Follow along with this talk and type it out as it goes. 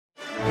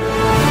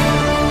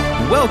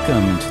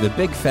Welcome to the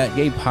Big Fat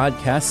Gay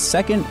Podcast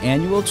second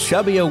annual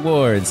Chubby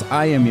Awards.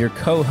 I am your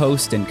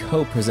co-host and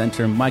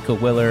co-presenter, Michael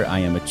Willer. I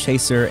am a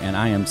chaser, and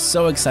I am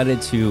so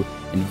excited to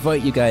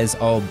invite you guys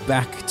all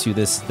back to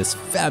this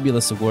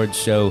fabulous awards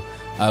show.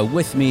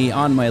 With me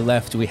on my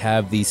left, we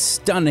have the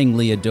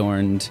stunningly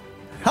adorned...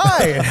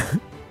 Hi,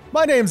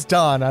 my name's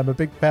Don. I'm a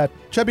big fat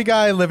chubby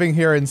guy living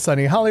here in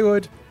sunny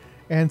Hollywood,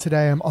 and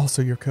today I'm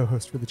also your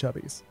co-host for the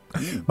Chubbies.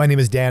 My name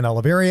is Dan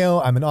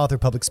Oliverio. I'm an author,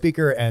 public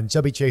speaker, and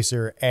chubby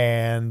chaser.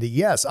 And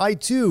yes, I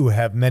too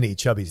have many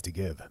chubbies to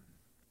give.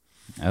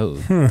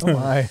 Oh. Oh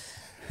my.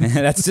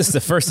 That's just the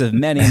first of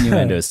many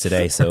innuendos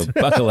today, so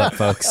buckle up,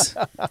 folks.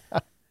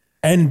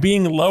 And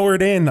being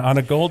lowered in on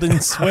a golden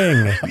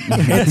swing,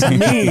 it's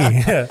me,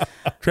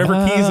 Trevor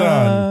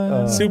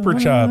Keyson, Super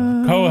Chub,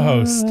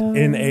 co-host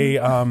in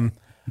a...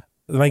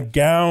 my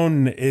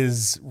gown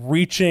is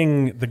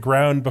reaching the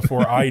ground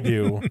before I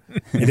do.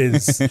 It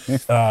is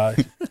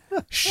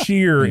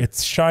sheer,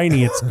 it's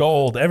shiny, it's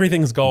gold.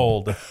 Everything's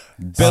gold.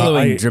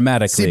 Billowing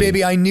dramatically. See,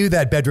 baby, I knew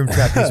that bedroom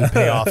trapeze would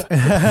pay off.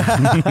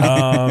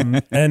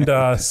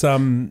 And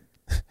some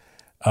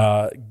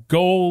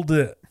gold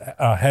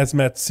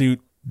hazmat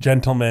suit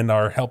gentlemen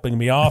are helping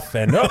me off.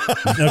 And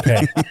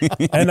okay.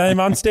 And I'm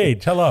on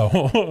stage.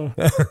 Hello.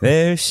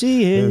 There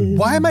she is.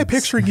 Why am I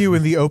picturing you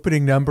in the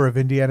opening number of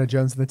Indiana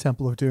Jones and the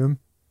Temple of Doom?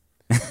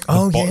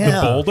 Oh, The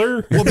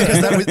boulder? Well,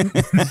 because that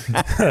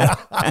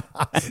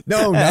was...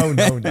 No.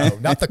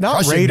 Not the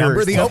crushing Raiders,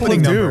 number, the Temple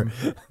opening of number.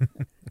 Doom.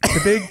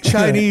 The big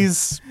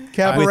Chinese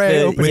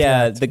cabaret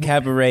opening. The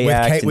cabaret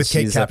act. With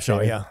Kate she's up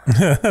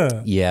Capshaw,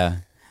 there. Yeah.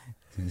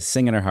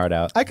 Singing her heart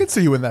out. I could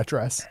see you in that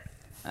dress.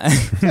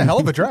 It's a hell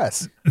of a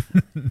dress.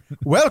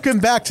 Welcome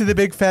back to the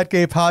Big Fat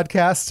Gay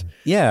Podcast.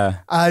 Yeah.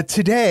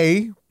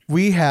 Today,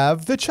 we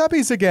have the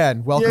Chubbies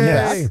again. Welcome Yay.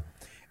 back.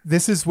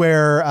 This is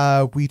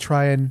where we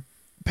try and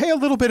pay a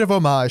little bit of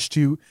homage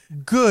to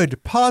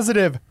good,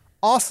 positive,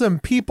 awesome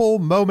people,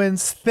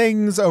 moments,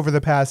 things over the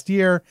past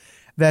year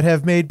that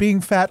have made being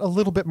fat a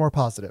little bit more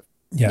positive.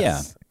 Yes.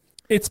 Yeah.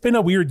 It's been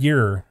a weird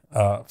year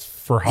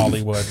for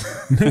Hollywood.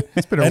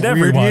 It's been a and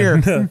weird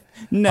everyone. year.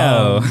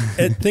 No.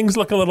 Things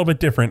look a little bit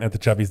different at the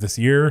Chubbies this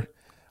year.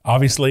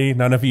 Obviously,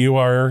 none of you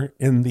are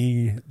in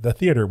the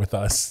theater with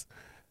us.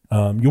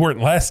 You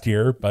weren't last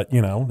year, but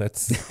you know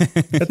that's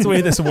the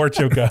way this award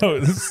show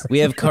goes. We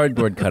have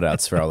cardboard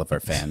cutouts for all of our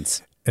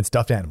fans. And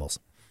stuffed animals.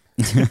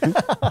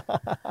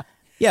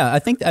 Yeah, I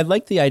think I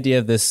like the idea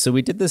of this. So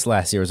we did this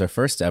last year as our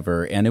first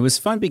ever, and it was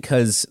fun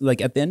because,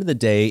 like, at the end of the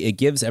day, it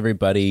gives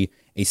everybody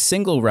a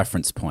single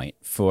reference point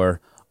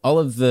for all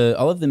of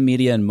the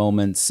media and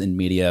moments in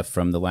media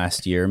from the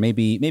last year.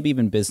 Maybe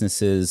even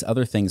businesses,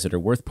 other things that are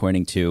worth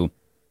pointing to.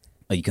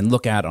 You can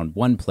look at on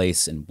one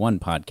place in one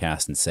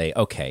podcast and say,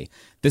 okay,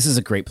 this is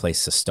a great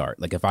place to start.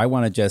 Like if I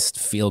want to just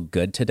feel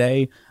good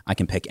today, I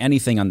can pick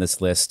anything on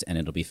this list and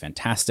it'll be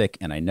fantastic.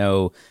 And I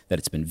know that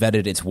it's been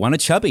vetted. It's won a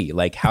Chubby.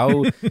 Like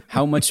how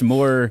much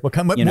more? What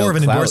more of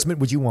an endorsement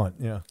would you want?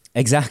 Yeah,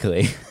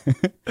 exactly.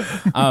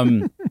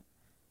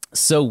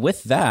 So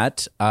with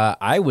that,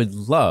 I would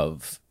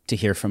love to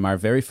hear from our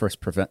very first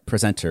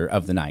presenter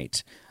of the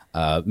night.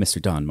 Mr.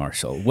 Don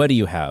Marshall, what do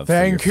you have?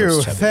 Thank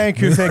you.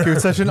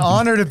 It's such an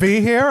honor to be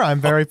here.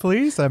 I'm very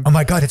pleased. Oh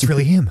my God, it's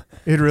really him.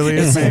 It really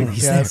is me.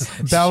 Yes.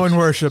 Bow and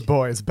worship,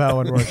 boys. Bow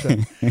and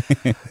worship.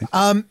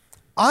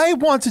 I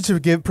wanted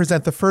to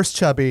present the first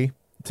Chubby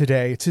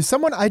today to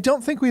someone I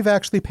don't think we've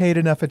actually paid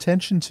enough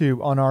attention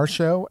to on our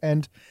show,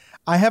 and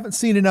I haven't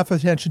seen enough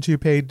attention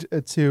paid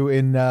to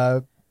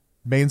in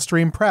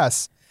mainstream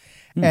press.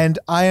 And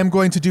I am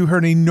going to do her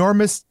an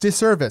enormous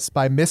disservice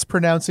by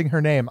mispronouncing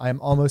her name. I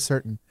am almost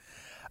certain.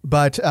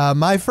 But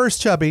my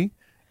first Chubby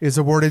is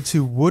awarded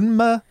to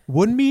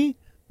Wunmi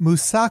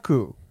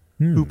Musaku,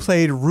 who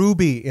played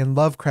Ruby in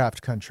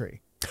Lovecraft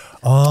Country.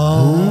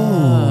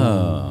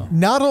 Oh.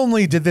 Not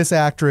only did this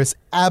actress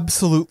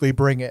absolutely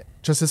bring it,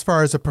 just as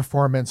far as a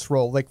performance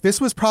role, like this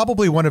was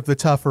probably one of the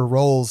tougher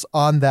roles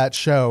on that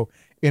show,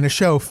 in a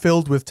show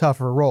filled with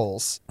tougher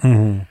roles.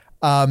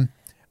 Mm-hmm.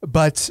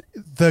 But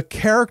the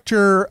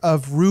character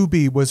of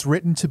Ruby was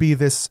written to be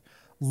this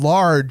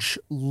large,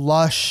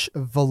 lush,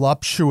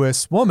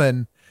 voluptuous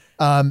woman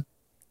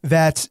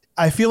that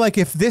I feel like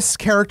if this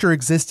character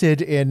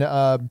existed in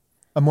a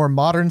more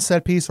modern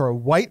set piece or a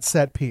white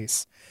set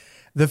piece,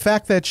 the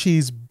fact that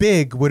she's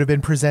big would have been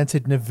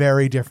presented in a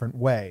very different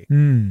way.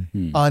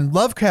 Mm. On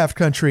Lovecraft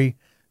Country,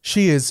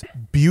 she is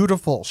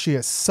beautiful. She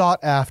is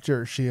sought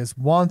after. She is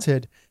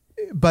wanted.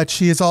 But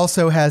she is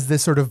also has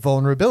this sort of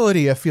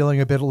vulnerability of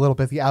feeling a little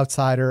bit the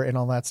outsider and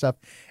all that stuff.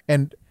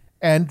 And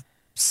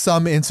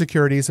some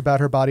insecurities about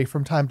her body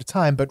from time to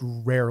time, but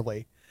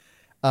rarely.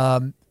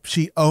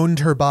 She owned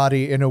her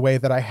body in a way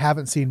that I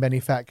haven't seen many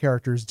fat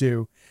characters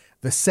do.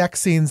 The sex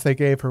scenes they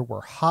gave her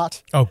were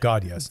hot. Oh,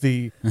 God, yes.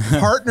 The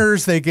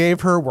partners they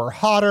gave her were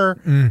hotter.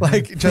 Mm-hmm.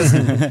 Like, just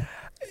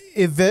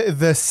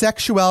the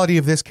sexuality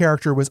of this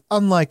character was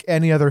unlike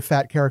any other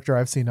fat character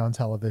I've seen on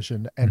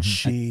television, and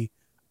she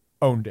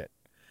owned it.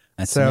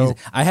 That's So-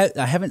 amazing.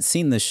 I haven't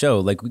seen the show.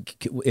 Like,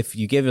 if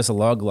you gave us a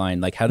log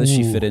line, like, how does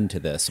she fit into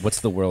this? What's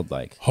the world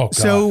like? Oh, God.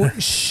 So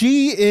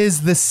she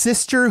is the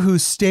sister who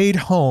stayed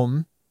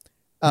home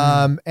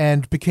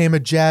and became a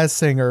jazz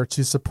singer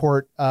to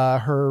support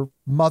her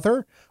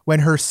mother when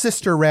her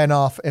sister ran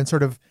off and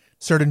sort of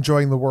started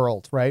enjoying the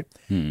world, right?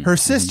 Her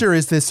sister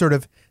is this sort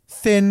of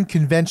thin,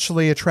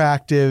 conventionally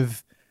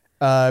attractive,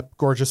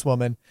 gorgeous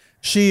woman.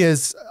 She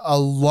is a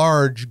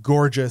large,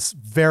 gorgeous,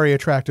 very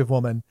attractive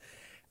woman.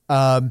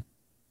 But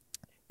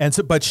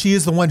she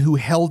is the one who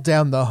held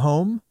down the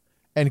home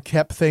and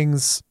kept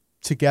things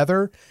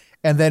together.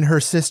 And then her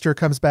sister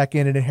comes back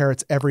in and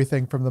inherits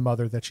everything from the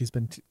mother that she's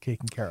been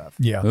taking care of.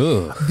 Yeah.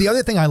 Ooh. The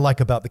other thing I like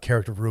about the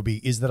character of Ruby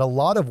is that a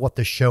lot of what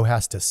the show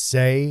has to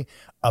say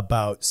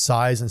about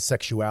size and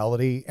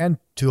sexuality, and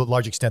to a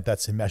large extent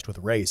that's enmeshed with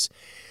race,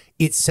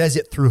 it says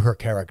it through her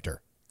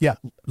character. Yeah.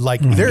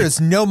 Like There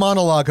is no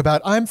monologue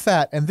about I'm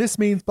fat and this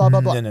means blah,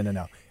 blah, blah.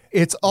 No.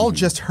 It's all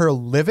just her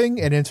living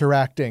and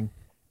interacting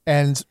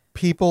and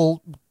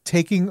people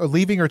taking or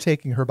leaving or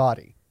taking her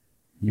body,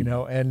 you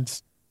know,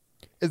 and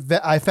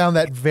I found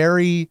that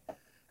very,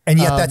 And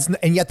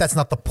yet that's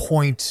not the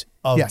point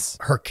of Yes.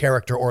 her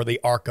character or the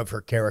arc of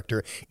her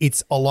character.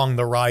 It's along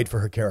the ride for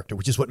her character,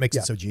 which is what makes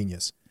it so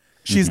genius.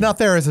 she's not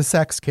there as a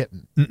sex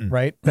kitten,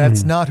 right?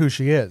 That's not who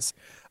she is.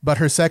 But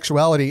her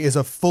sexuality is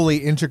a fully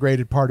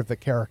integrated part of the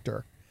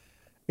character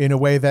in a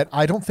way that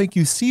I don't think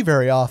you see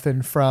very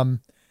often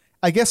from,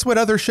 I guess, what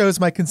other shows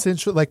might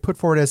consensual like put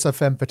forward as a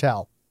femme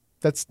fatale.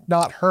 That's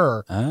not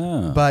her,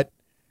 but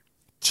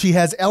she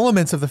has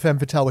elements of the femme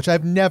fatale, which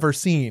I've never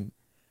seen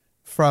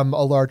from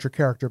a larger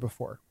character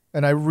before.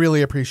 And I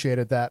really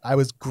appreciated that. I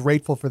was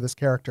grateful for this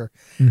character.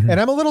 And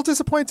I'm a little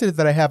disappointed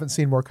that I haven't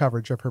seen more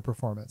coverage of her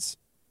performance.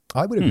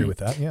 I would agree with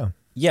that. Yeah.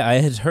 Yeah, I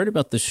had heard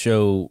about the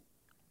show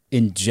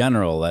in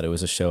general, that it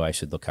was a show I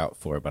should look out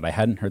for, but I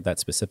hadn't heard that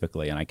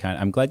specifically. And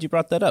I'm glad you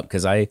brought that up,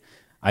 because I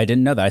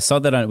didn't know that. I saw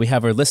that we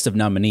have our list of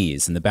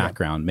nominees in the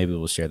background. Maybe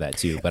we'll share that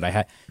too. But I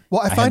find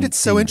hadn't it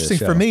so seen the interesting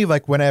for show. me,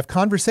 like when I have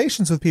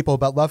conversations with people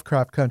about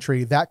Lovecraft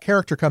Country, that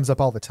character comes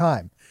up all the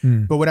time.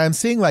 But when I'm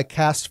seeing like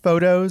cast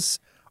photos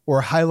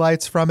or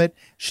highlights from it,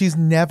 she's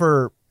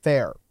never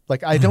there.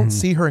 Like I don't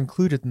see her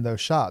included in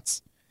those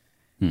shots.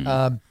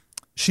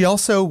 She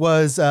also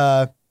was,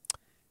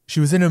 she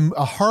was in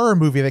a horror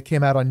movie that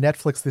came out on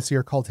Netflix this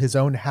year called His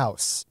Own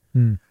House,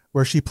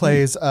 where she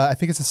plays, I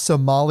think it's a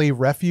Somali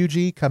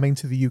refugee coming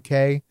to the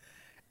UK,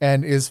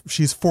 and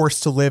she's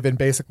forced to live in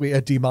basically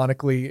a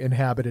demonically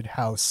inhabited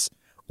house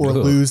or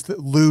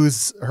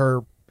lose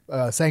her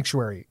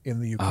sanctuary in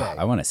the UK.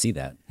 I want to see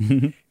that.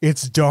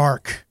 It's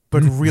dark,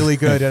 but really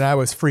good, and I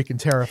was freaking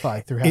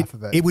terrified through half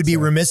of it. It would be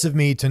remiss of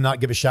me to not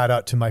give a shout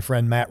out to my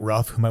friend Matt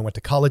Ruff, whom I went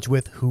to college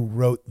with, who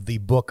wrote the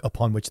book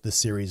upon which the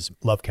series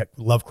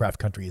Lovecraft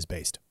Country is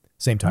based.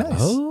 Same title.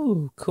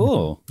 Oh,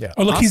 cool. Yeah.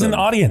 Oh, look, he's in the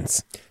Awesome.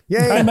 audience.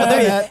 Yay. Hi,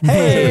 Matt.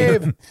 Hey,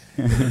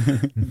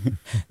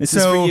 This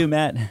is for you,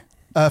 Matt.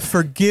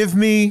 forgive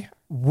me,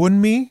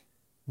 Wunmi,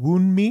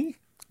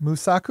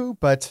 Musaku,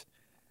 but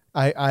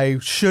I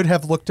should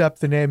have looked up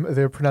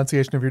the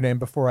pronunciation of your name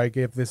before I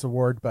gave this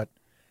award, but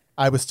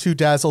I was too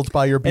dazzled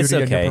by your It's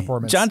beauty and your okay.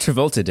 performance. John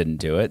Travolta didn't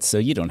do it, so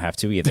you don't have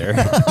to either.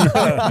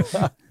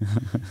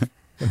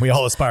 And we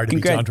all aspire to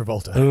be Congrat- John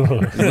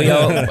Travolta. We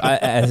all,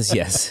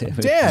 yes.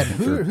 Dan,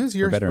 who's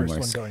your better and first one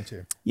worse. going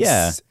to?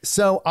 Yeah.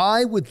 So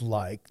I would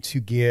like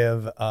to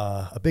give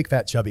a big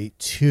fat chubby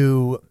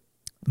to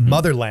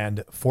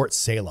Motherland Fort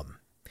Salem,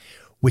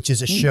 which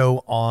is a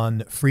show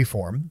on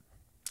Freeform.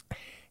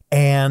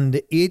 And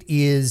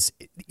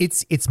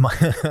it's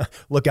my,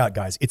 look out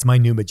guys, it's my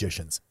New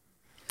Magicians.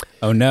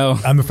 Oh no.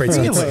 I'm afraid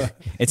so.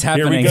 It's Here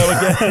happening. we go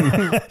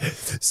again.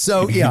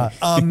 So yeah,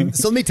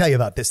 so let me tell you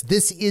about this.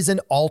 This is an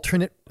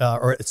alternate,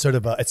 or it's sort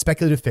of it's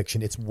speculative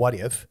fiction. It's what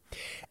if,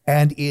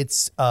 and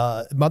it's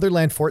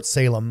Motherland Fort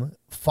Salem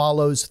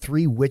follows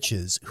 3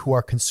 witches who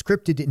are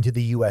conscripted into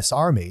the U.S.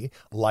 Army,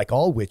 like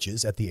all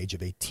witches, at the age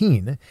of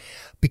 18,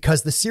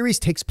 because the series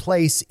takes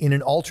place in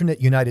an alternate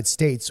United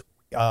States,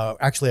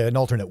 actually an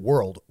alternate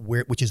world,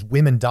 which is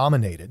women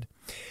dominated.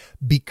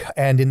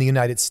 And in the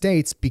United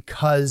States,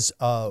 because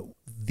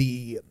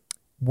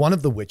one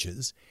of the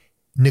witches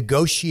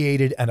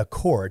negotiated an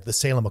accord, the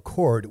Salem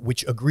Accord,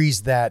 which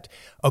agrees that,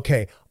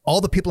 okay, all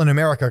the people in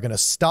America are going to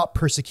stop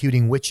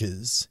persecuting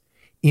witches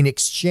in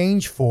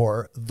exchange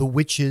for the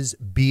witches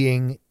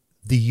being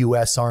the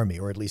U.S. Army,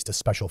 or at least a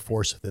special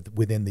force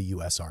within the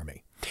U.S.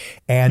 Army.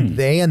 And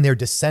they and their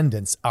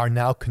descendants are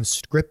now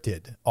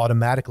conscripted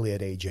automatically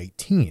at age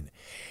 18.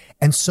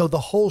 And so the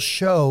whole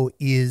show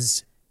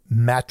is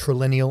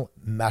matrilineal,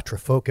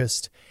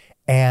 matri-focused,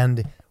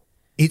 and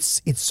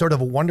it's sort of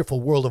a wonderful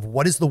world of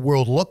what does the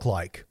world look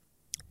like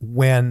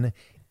when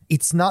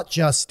it's not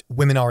just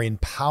women are in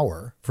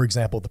power. For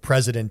example, the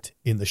president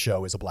in the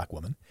show is a black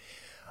woman.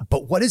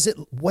 But what does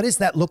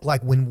that look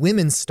like when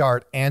women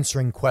start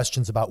answering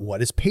questions about what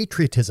does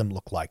patriotism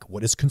look like?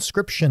 What does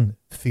conscription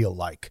feel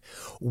like?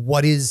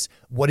 What is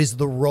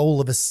the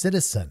role of a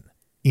citizen?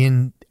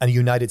 in a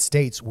United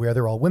States where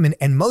they're all women?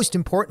 And most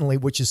importantly,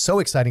 which is so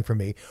exciting for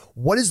me,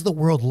 what does the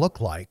world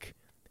look like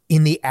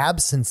in the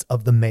absence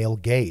of the male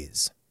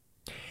gaze?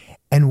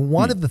 And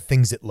one of the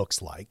things it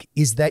looks like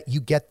is that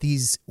you get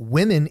these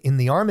women in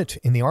the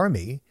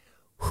army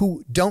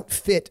who don't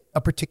fit a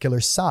particular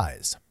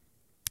size.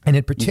 And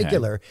in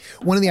particular,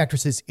 one of the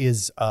actresses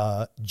is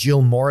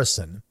Jill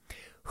Morrison,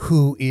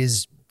 who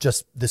is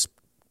just this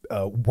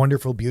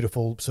wonderful,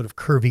 beautiful, sort of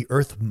curvy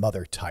Earth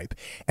Mother type.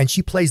 And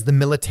she plays the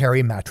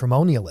military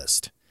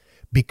matrimonialist.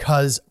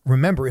 Because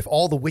remember, if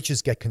all the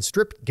witches get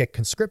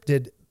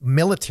conscripted,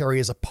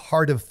 military is a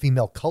part of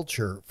female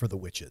culture for the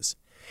witches.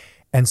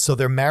 And so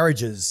their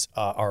marriages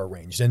are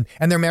arranged, and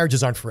their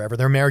marriages aren't forever.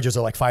 Their marriages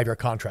are like 5-year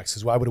contracts.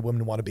 Because why would a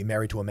woman want to be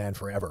married to a man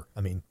forever?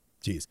 I mean,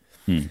 geez.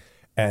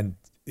 And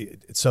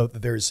so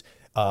there's,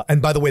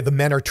 and by the way, the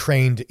men are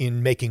trained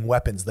in making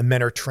weapons. The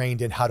men are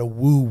trained in how to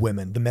woo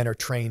women. The men are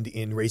trained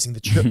in raising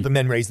the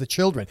men raise the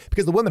children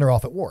because the women are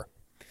off at war.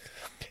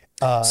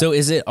 So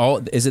is it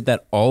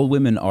that all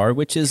women are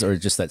witches, or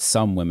just that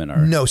some women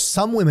are? No,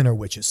 some women are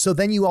witches. So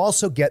then you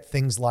also get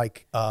things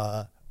like,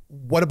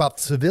 what about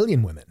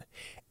civilian women?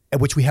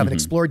 Which we haven't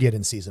explored yet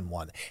in season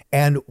 1.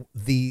 And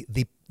the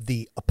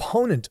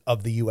opponent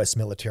of the U.S.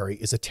 military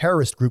is a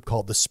terrorist group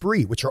called the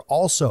Spree, which are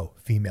also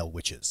female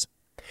witches,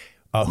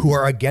 who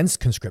are against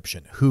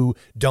conscription, who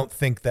don't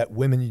think that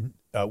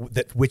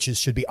that witches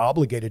should be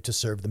obligated to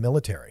serve the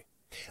military.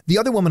 The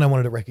other woman I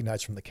wanted to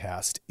recognize from the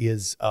cast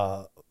is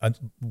a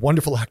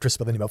wonderful actress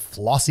by the name of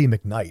Flossie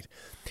McKnight.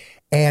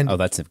 And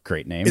that's a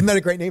great name. Isn't that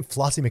a great name?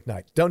 Flossie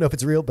McKnight. Don't know if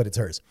it's real, but it's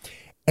hers.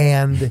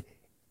 And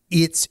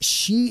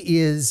she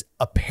is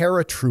a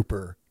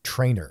paratrooper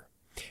trainer,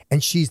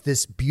 and she's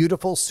this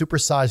beautiful,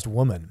 supersized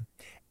woman.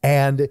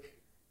 And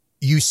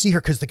you see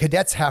her because the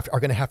cadets are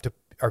going to have to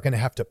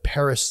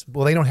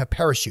well, they don't have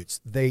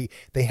parachutes. They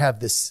have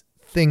this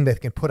thing that they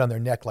can put on their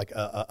neck like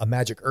a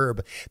magic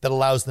herb that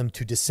allows them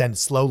to descend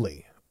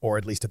slowly, or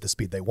at least at the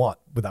speed they want,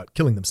 without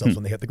killing themselves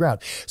when they hit the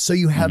ground. So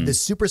you have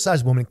this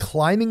supersized woman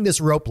climbing this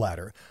rope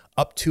ladder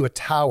up to a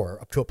tower,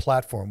 up to a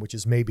platform, which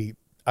is maybe,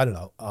 I don't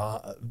know,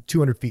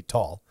 200 feet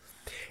tall.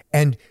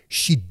 And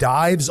she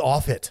dives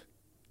off it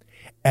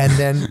and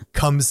then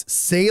comes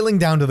sailing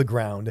down to the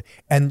ground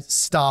and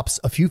stops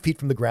a few feet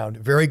from the ground,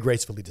 very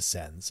gracefully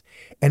descends.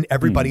 And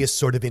everybody is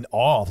sort of in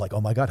awe of like,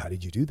 oh my God, how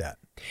did you do that?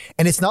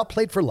 And it's not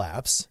played for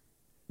laughs.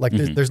 Like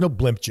there's no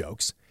blimp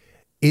jokes.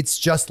 It's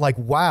just like,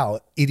 wow,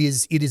 it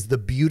is the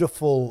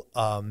beautiful,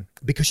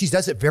 because she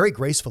does it very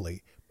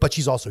gracefully, but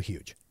she's also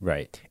huge.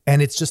 Right.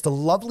 And it's just a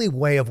lovely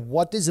way of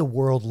what does a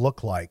world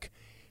look like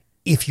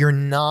if you're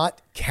not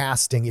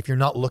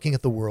looking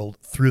at the world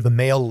through the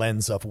male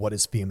lens of what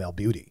is female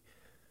beauty.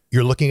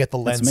 You're looking at the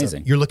lens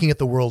you're looking at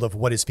the world of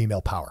what is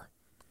female power.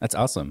 That's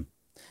awesome.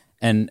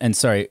 And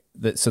sorry,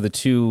 there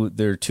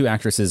are two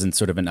actresses in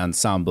sort of an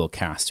ensemble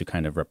cast who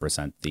kind of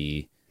represent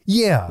the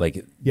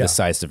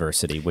size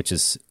diversity, which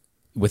is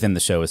within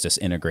the show is just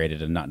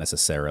integrated and not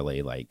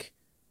necessarily like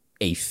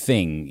a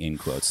thing in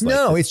quotes.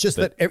 No, it's just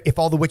that if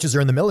all the witches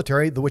are in the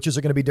military, the witches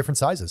are going to be different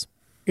sizes.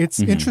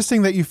 It's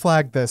interesting that you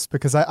flagged this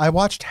because I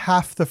watched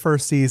half the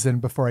first season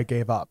before I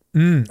gave up.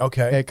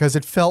 Okay. Because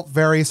it felt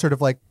very sort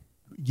of like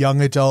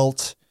young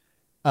adult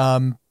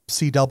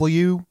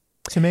CW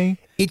to me.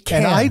 It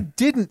can. And I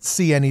didn't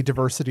see any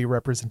diversity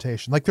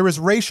representation. Like there was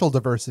racial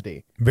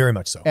diversity. Very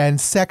much so.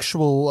 And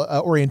sexual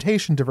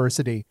orientation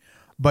diversity.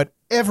 But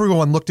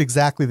everyone looked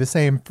exactly the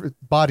same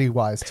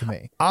body-wise to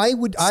me. I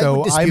would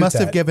dispute I must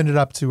that. have given it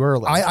up too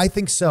early. I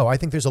think so. I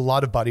think there's a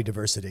lot of body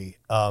diversity.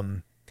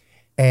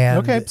 And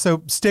okay,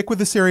 so stick with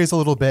the series a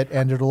little bit,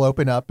 and it'll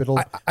open up. It'll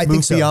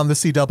move beyond the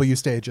CW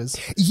stages.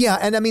 Yeah,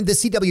 and I mean the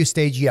CW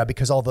stage,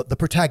 because all the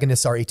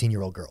protagonists are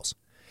 18-year-old girls.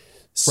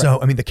 So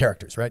right. I mean the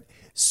characters, right?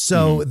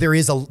 So there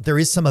is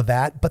some of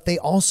that, but they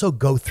also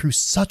go through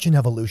such an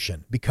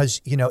evolution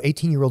because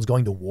 18-year-olds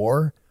going to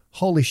war.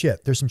 Holy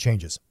shit, there's some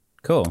changes.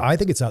 Cool. I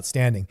think it's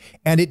outstanding,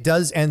 and it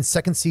does. And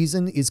second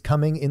season is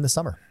coming in the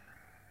summer.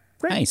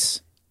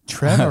 Nice.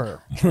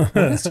 Trevor,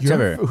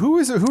 who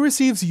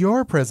receives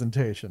your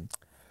presentation?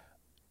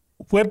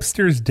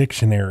 Webster's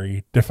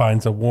Dictionary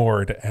defines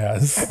award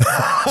as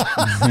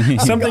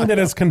something that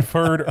is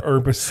conferred or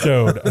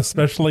bestowed,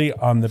 especially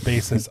on the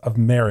basis of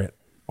merit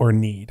or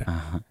need.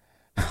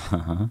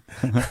 Thank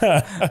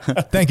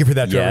you for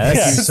that, Trevor.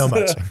 Thank you so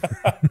much.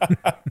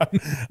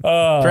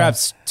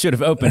 Perhaps should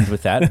have opened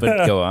with that,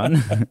 but go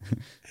on.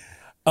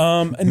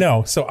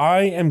 No, so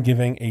I am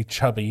giving a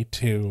chubby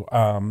to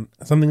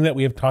something that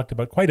we have talked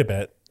about quite a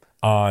bit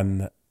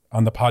on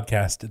the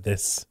podcast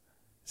this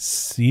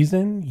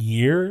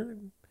year,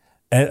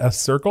 a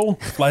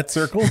flat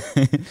circle.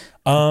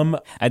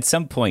 At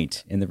some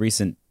point in the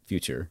recent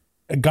future.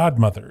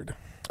 Godmothered.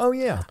 Oh,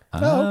 yeah.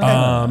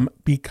 Okay.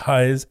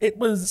 Because it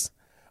was,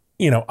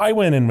 I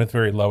went in with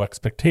very low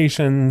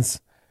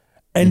expectations,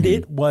 and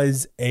it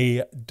was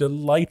a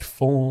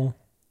delightful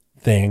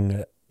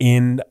thing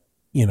in,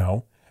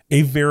 a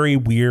very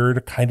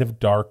weird kind of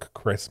dark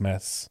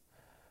Christmas.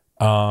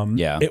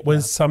 It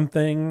was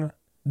something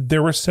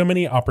there were so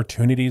many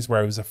opportunities where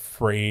I was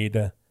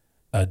afraid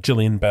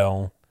Jillian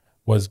Bell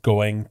was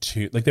going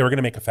to, like, they were going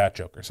to make a fat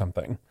joke or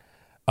something.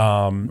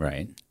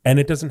 Right. And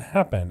it doesn't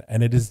happen.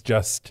 And it is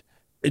just,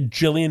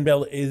 Jillian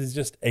Bell is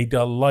just a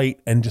delight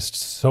and just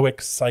so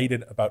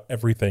excited about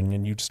everything.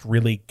 And you just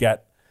really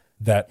get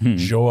that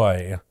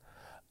joy.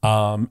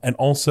 And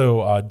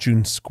also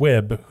June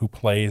Squibb, who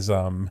plays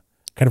kind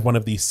of one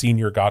of the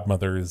senior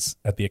godmothers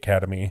at the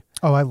Academy.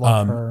 Oh, I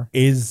love her.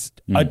 Is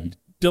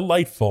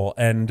delightful.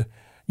 And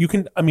you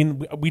can, I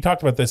mean, we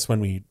talked about this when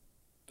we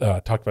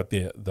talked about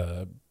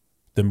the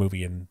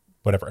movie in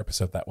whatever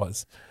episode that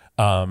was.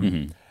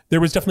 There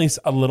was definitely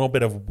a little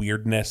bit of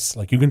weirdness.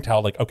 Like, you can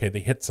tell, like, okay,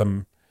 they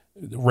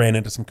ran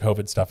into some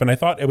COVID stuff. And I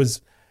thought it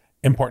was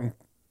important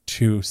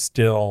to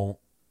still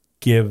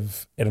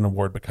give it an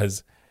award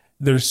because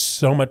there's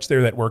so much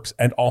there that works.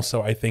 And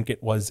also I think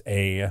it was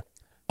a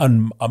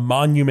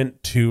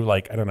monument to,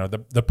 like, I don't know,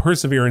 the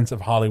perseverance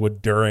of Hollywood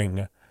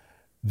during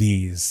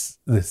has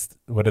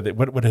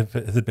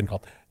it been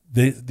called?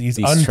 These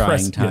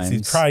trying times.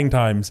 These trying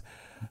times.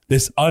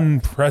 This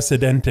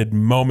unprecedented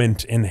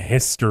moment in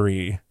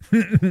history.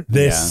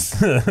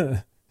 This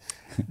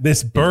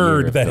this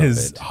bird that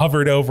has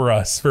hovered over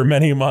us for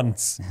many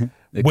months,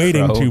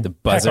 waiting crow, to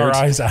peck our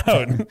eyes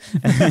out.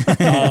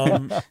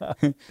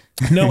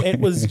 No, it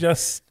was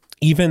just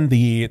even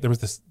there was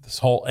this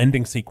whole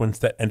ending sequence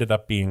that ended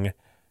up being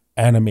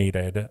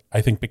animated.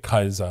 I think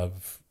because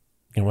of,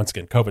 once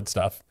again, COVID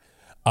stuff.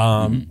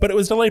 But it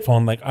was delightful,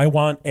 and like, I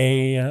want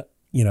an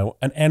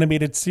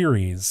animated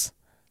series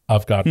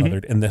of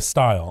Godmothered in this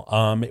style.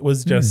 It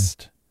was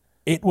just,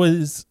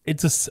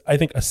 I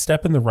think a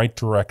step in the right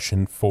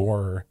direction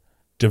for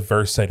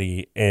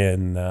diversity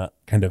in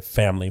kind of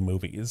family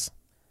movies.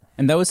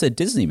 And that was a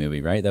Disney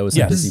movie, right? That was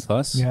Yes. on Disney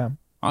Plus? Yeah.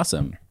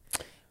 Awesome.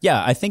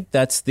 Yeah, I think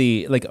that's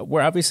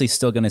we're obviously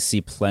still going to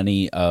see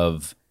plenty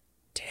of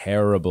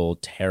terrible,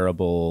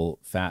 terrible,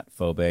 fat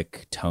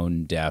phobic,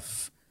 tone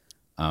deaf,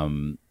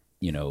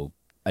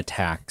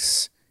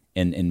 attacks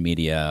in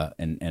media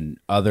and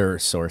other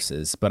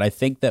sources. But I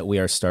think that we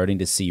are starting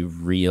to see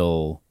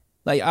real,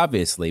 like,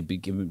 obviously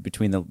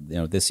between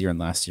this year and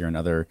last year and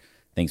other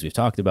things we've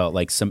talked about,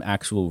 like some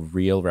actual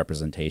real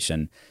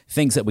representation,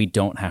 things that we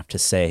don't have to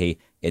say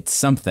it's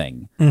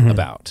something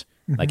about,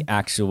 like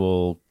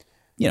actual,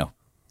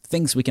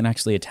 things we can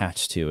actually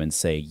attach to and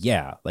say,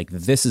 yeah, like,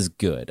 this is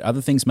good.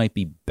 Other things might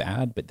be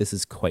bad, but this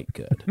is quite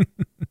good.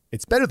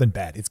 It's better than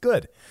bad. It's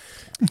good.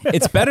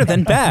 It's better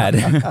than bad.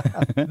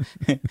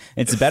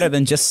 It's better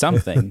than just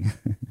something.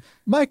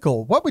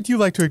 Michael, what would you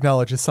like to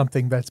acknowledge as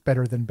something that's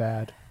better than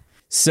bad?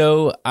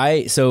 So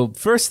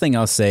first thing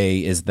I'll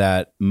say is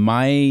that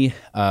my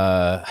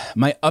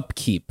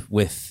upkeep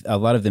with a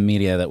lot of the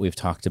media that we've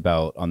talked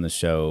about on the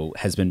show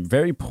has been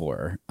very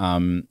poor.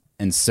 And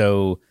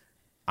so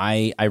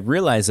I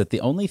realized that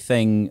the only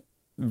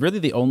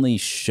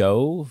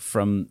show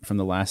from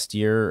the last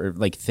year, or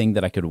like thing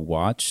that I could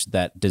watch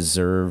that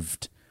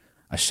deserved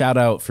a shout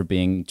out for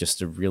being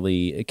just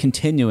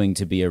continuing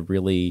to be a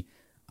really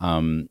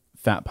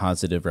fat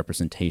positive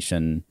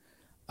representation,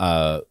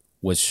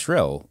 was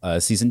Shrill,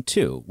 season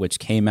 2, which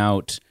came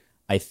out,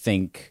 I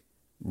think,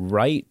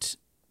 right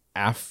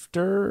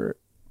after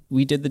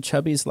we did the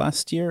Chubbies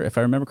last year, if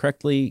I remember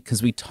correctly,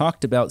 because we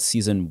talked about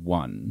season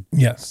 1.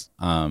 Yes.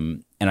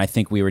 And I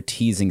think we were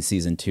teasing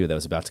season 2 that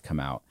was about to come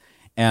out.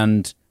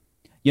 And,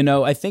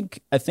 I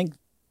think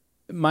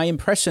my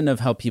impression of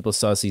how people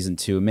saw season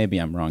 2, maybe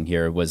I'm wrong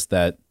here, was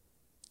that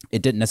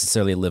it didn't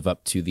necessarily live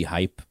up to the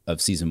hype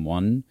of season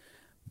 1.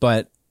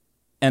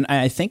 And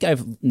I think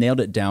I've nailed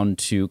it down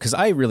to, because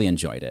I really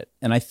enjoyed it.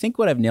 And I think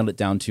what I've nailed it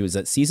down to is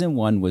that season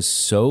 1 was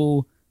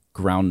so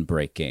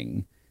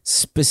groundbreaking,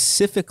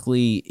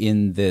 specifically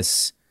in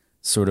this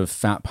sort of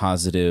fat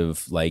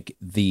positive, like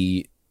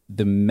the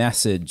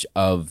message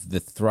of the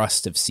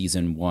thrust of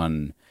season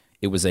 1.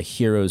 It was a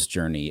hero's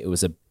journey. It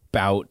was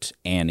about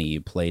Annie,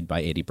 played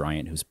by Adie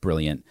Bryant, who's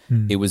brilliant.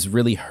 It was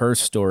really her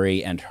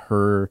story and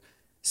her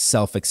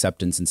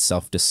self-acceptance and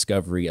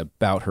self-discovery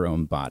about her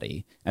own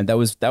body. And that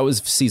was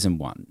season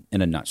 1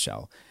 in a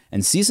nutshell.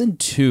 And season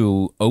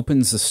 2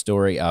 opens the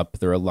story up.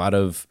 There are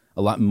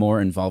a lot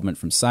more involvement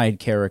from side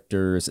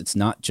characters. It's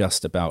not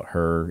just about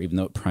her, even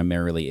though it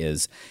primarily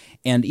is.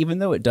 And even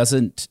though it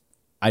doesn't,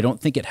 I don't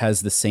think it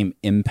has the same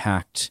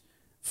impact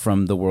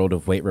from the world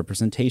of weight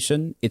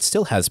representation, it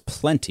still has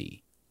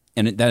plenty.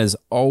 And that is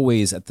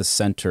always at the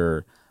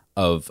center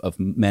of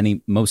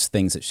most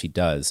things that she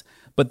does.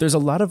 But there's a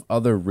lot of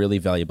other really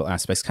valuable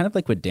aspects, kind of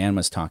like what Dan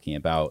was talking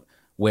about,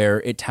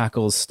 where it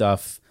tackles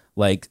stuff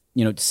like,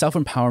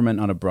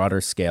 self-empowerment on a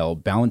broader scale,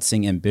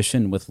 balancing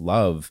ambition with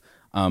love,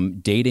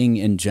 dating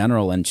in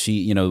general. And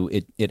she,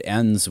 it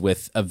ends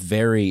with a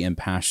very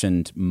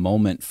impassioned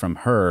moment from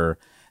her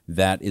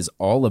that is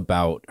all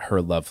about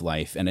her love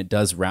life. And it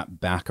does wrap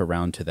back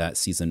around to that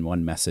season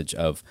 1 message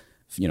of,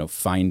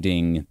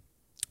 finding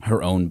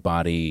her own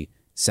body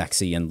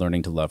sexy and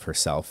learning to love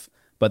herself.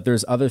 But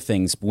there's other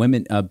things,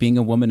 women, being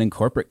a woman in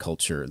corporate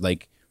culture.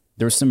 Like,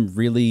 there's some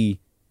really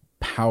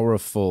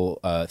powerful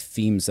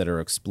themes that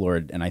are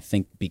explored. And I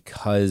think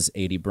because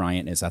A.D.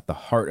 Bryant is at the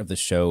heart of the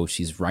show,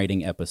 she's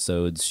writing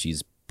episodes,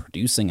 she's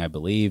producing, I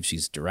believe,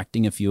 she's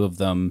directing a few of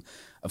them.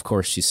 Of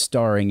course, she's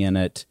starring in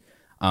it.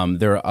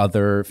 There are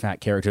other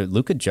fat characters.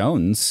 Luka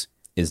Jones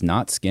is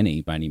not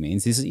skinny by any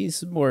means.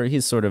 He's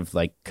sort of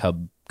like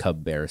cub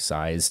bear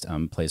sized.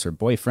 Plays her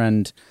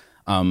boyfriend,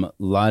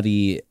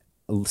 Lolly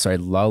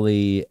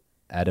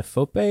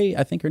Adefope,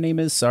 I think her name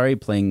is.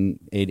 Playing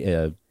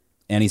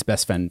Annie's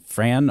best friend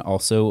Fran,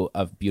 also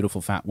a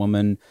beautiful fat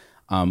woman.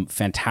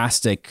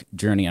 Fantastic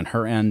journey on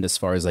her end as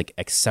far as like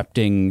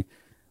accepting,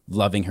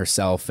 loving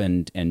herself,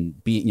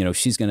 and be,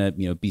 she's gonna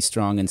be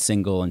strong and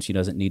single, and she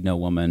doesn't need no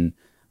woman.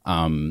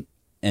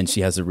 And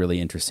she has a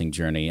really interesting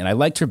journey. And I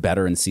liked her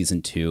better in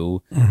season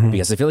 2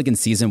 because I feel like in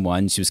season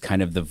 1 she was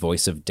kind of the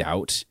voice of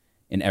doubt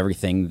in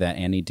everything that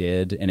Annie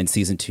did. And in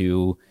season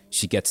 2,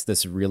 she gets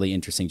this really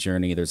interesting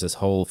journey. There's this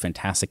whole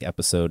fantastic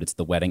episode. It's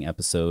the wedding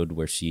episode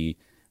where she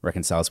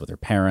reconciles with her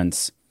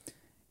parents.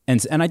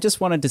 And I just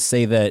wanted to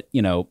say that,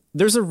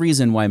 there's a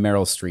reason why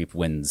Meryl Streep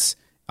wins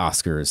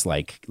Oscars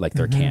like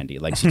they're candy.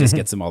 Like she just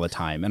gets them all the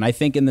time. And I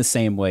think in the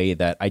same way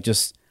that I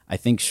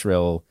think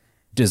Shrill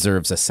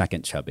deserves a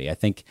second Chubby. I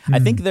think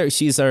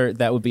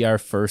that would be our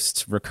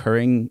first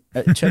recurring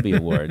Chubby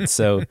Award.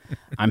 So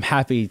I'm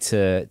happy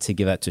to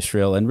give that to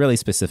Shrill, and really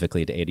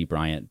specifically to A.D.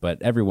 Bryant.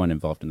 But everyone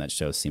involved in that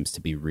show seems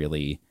to be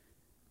really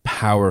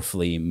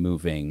powerfully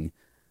moving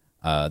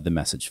the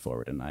message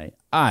forward, and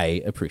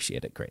I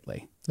appreciate it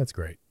greatly. That's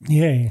great.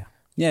 Yay.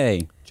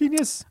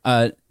 Genius.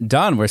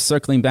 Don, we're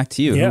circling back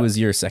to you. Yeah. Who was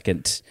your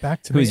second?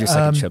 Back to who me. was your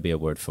second Chubby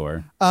Award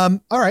for? All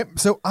right.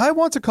 So I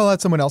want to call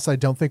out someone else I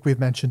don't think we've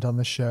mentioned on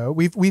the show.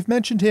 We've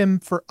mentioned him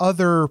for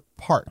other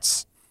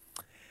parts,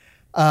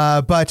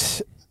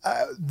 but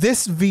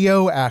this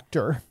VO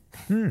actor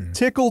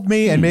tickled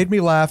me and made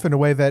me laugh in a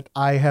way that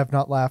I have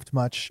not laughed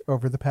much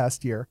over the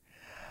past year.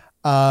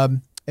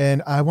 And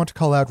I want to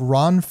call out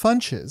Ron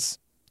Funches,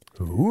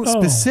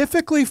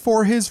 specifically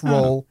for his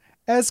role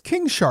as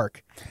King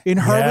Shark in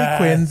Harley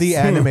Quinn, the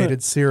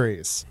animated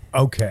series.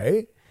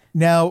 Okay.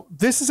 Now,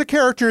 this is a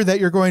character that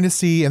you're going to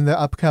see in the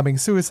upcoming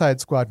Suicide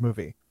Squad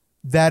movie.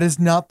 That is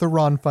not the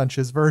Ron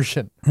Funches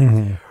version.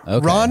 Okay.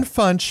 Ron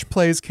Funch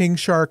plays King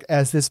Shark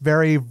as this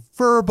very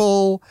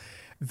verbal,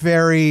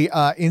 very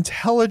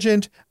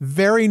intelligent,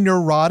 very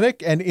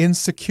neurotic and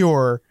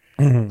insecure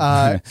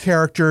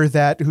character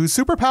whose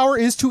superpower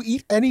is to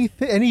eat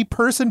any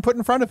person put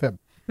in front of him.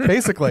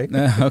 Basically,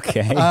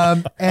 okay,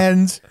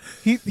 and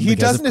he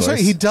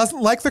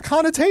doesn't like the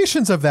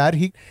connotations of that.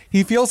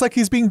 He feels like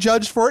he's being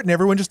judged for it, and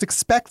everyone just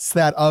expects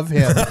that of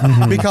him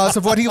because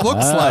of what he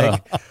looks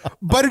like.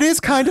 But it is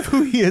kind of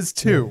who he is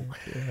too.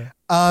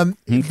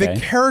 The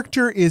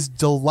character is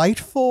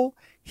delightful.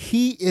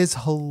 He is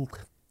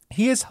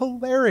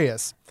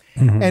hilarious.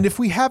 And if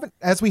we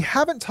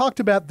haven't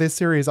talked about this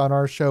series on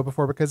our show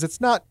before, because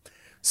it's not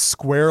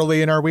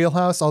squarely in our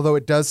wheelhouse, although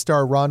it does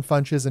star Ron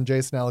Funches and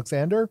Jason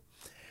Alexander.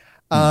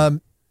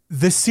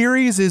 The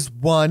series is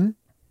 1,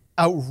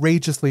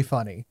 outrageously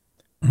funny.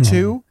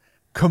 2,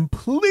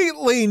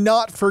 completely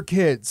not for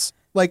kids.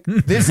 Like,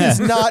 this is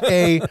not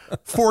a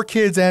for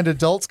kids and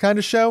adults kind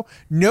of show.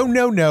 No.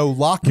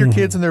 Lock your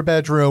kids in their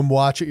bedroom,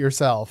 watch it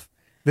yourself.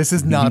 This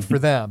is not for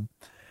them.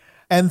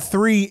 And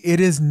 3, it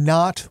is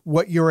not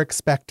what you're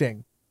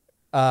expecting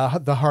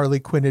the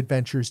Harley Quinn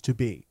adventures to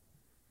be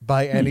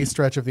by any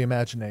stretch of the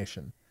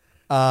imagination.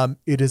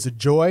 It is a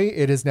joy.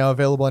 It is now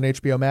available on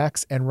HBO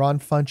Max, and Ron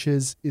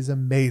Funches is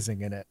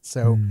amazing in it.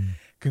 So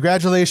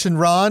congratulations,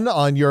 Ron,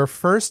 on your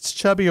first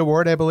Chubby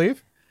Award, I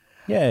believe.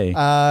 Yay.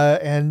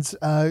 And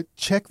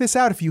check this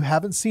out if you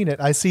haven't seen it.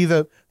 I see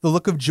the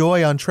look of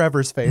joy on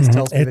Trevor's face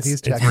tells me that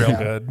he's checked it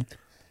out.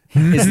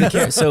 It's real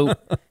good. So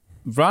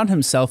Ron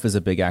himself is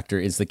a big actor.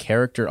 Is the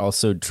character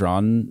also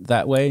drawn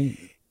that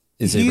way?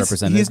 Is it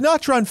represented? He's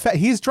not drawn fat.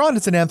 He's drawn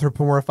as an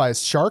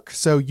anthropomorphized shark.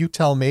 So you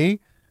tell me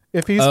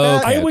if he's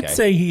fat. I would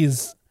say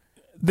he's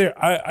there.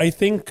 I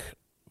think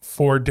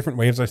for different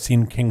ways I've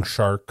seen King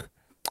Shark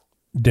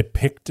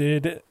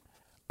depicted,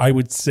 I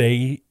would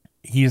say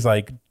he's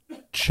like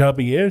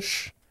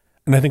chubby-ish.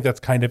 And I think that's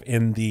kind of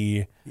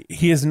he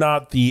is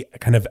not the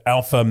kind of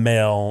alpha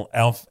male,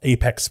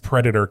 apex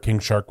predator King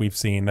Shark we've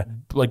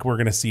seen, like we're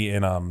going to see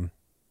in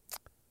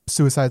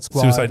Suicide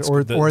Squad,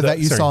 that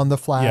you saw in The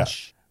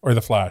Flash. Yeah, or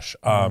The Flash.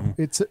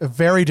 It's a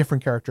very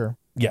different character.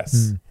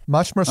 Yes.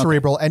 Much more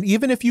cerebral. And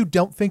even if you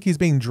don't think he's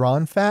being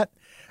drawn fat,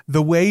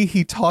 the way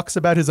he talks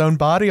about his own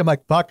body, I'm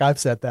like, fuck, I've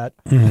said that.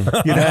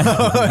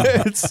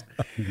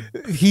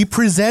 He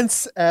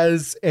presents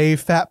as a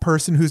fat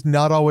person who's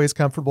not always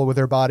comfortable with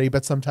her body,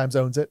 but sometimes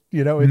owns it.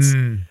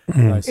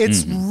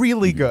 It's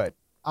really good.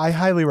 I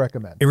highly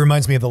recommend. It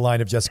reminds me of the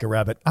line of Jessica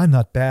Rabbit. I'm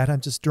not bad.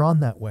 I'm just drawn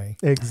that way.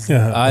 Exactly.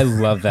 I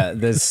love that.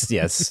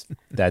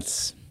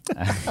 That's.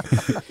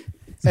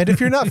 And if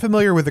you're not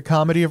familiar with the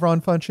comedy of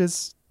Ron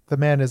Funches, the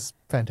man is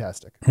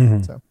fantastic.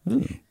 So,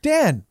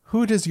 Dan,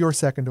 who does your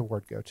second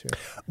award go to?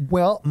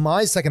 Well,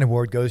 my second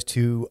award goes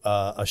to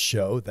a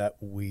show that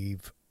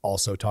we've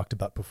also talked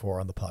about before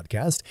on the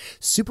podcast,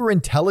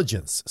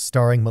 Superintelligence,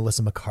 starring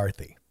Melissa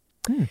McCarthy.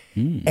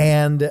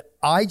 And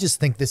I just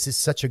think this is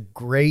such a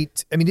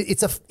great, I mean,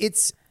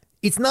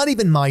 it's not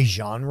even my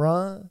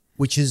genre,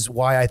 which is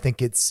why I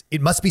think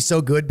it must be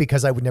so good,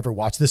 because I would never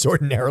watch this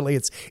ordinarily.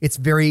 It's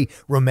very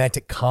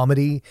romantic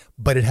comedy,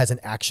 but it has an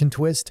action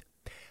twist.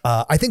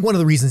 I think one of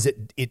the reasons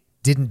it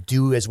didn't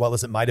do as well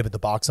as it might have at the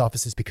box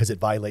office is because it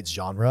violates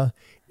genre.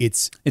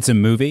 It's a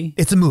movie?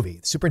 It's a movie.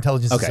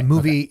 Superintelligence is a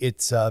movie. Okay.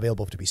 It's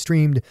available to be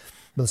streamed.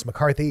 Melissa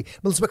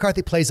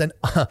McCarthy plays an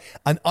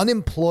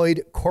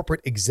unemployed corporate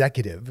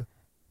executive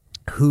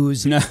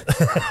who's well,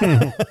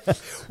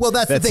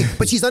 that's the thing,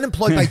 but she's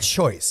unemployed by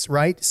choice,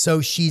 right?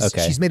 So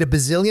she's made $1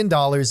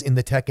 bazillion in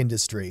the tech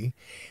industry,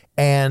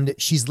 and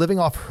she's living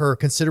off her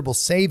considerable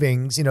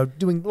savings,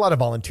 doing a lot of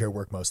volunteer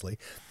work mostly.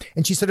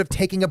 And she's sort of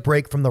taking a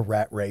break from the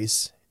rat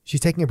race.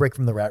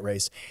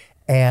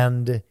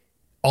 And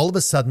all of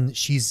a sudden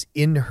she's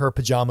in her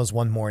pajamas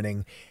one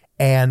morning,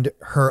 and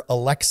her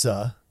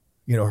Alexa,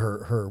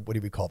 her what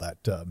do we call that?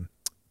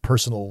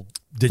 Personal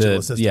digital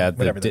assistant,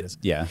 whatever that is.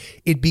 Yeah.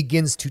 It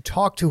begins to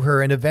talk to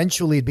her, and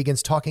eventually it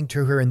begins talking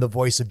to her in the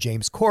voice of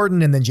James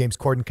Corden, and then James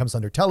Corden comes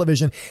under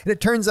television. And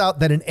it turns out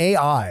that an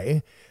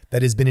AI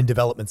that has been in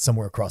development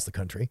somewhere across the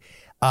country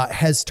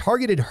has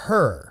targeted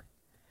her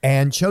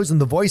and chosen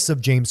the voice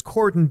of James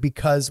Corden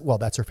because, well,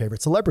 that's her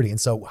favorite celebrity.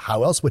 And so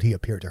how else would he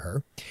appear to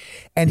her?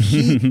 And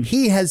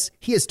he has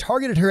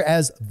targeted her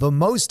as the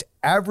most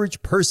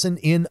average person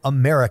in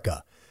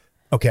America.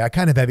 Okay, I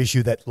kind of have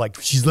issue that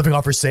she's living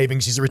off her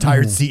savings. She's a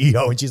retired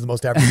CEO and she's the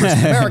most average person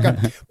in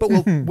America. But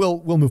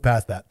we'll move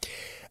past that.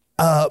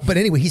 But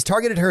anyway, he's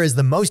targeted her as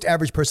the most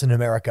average person in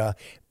America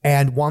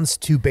and wants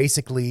to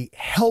basically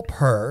help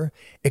her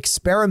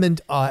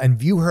experiment and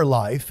view her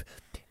life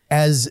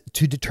as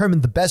to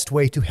determine the best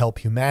way to help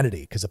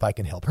humanity. Because if I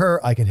can help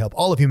her, I can help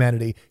all of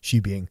humanity, she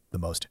being the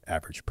most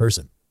average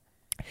person.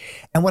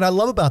 And what I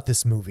love about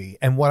this movie,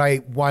 and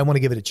why I want to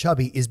give it a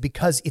Chubby, is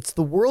because it's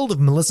the world of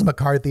Melissa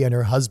McCarthy and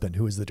her husband,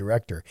 who is the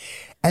director.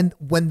 And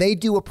when they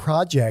do a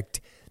project,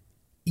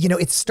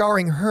 it's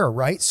starring her,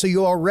 right? So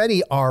you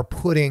already are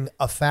putting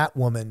a fat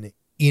woman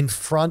in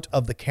front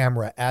of the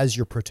camera as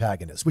your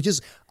protagonist, which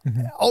is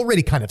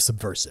already kind of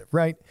subversive,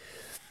 right?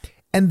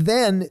 And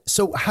then,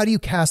 so how do you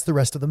cast the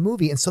rest of the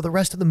movie? And so the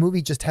rest of the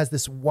movie just has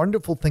this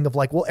wonderful thing of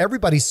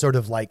everybody's sort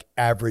of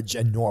average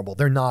and normal.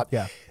 They're not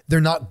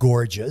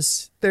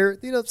gorgeous. They're,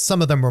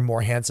 some of them are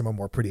more handsome or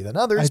more pretty than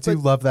others. I do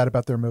love that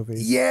about their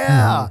movies.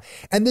 Yeah.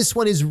 And this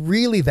one is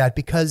really that,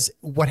 because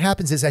what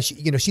happens is that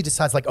she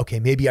decides okay,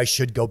 maybe I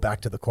should go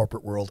back to the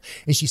corporate world.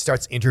 And she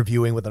starts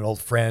interviewing with an old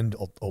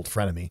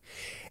frenemy.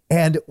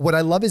 And what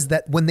I love is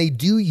that when they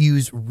do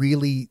use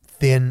really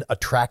thin,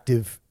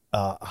 attractive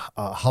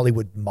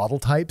Hollywood model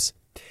types,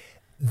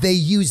 they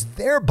use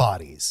their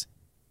bodies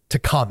to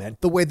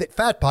comment the way that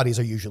fat bodies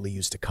are usually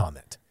used to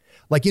comment.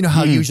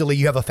 How usually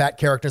you have a fat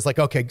character, it's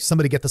okay,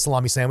 somebody get the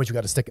salami sandwich, we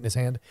got to stick it in his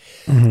hand.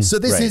 So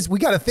this is, we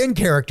got a thin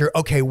character.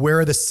 Okay, where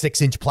are the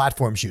 6-inch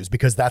platform shoes?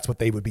 Because that's what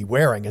they would be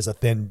wearing as a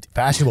thin,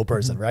 fashionable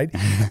person, right?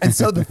 And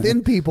so the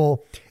thin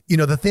people,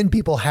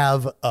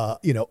 have,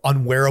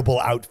 unwearable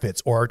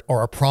outfits or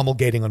are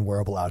promulgating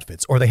unwearable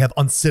outfits, or they have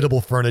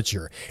unsittable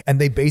furniture.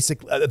 And they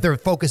basically,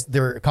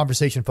 their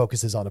conversation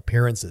focuses on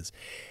appearances.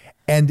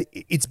 And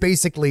it's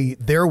basically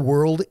their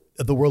world,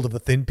 the world of the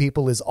thin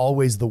people, is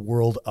always the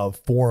world of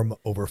form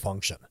over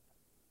function.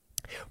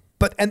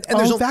 But and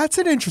that's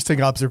an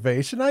interesting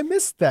observation. I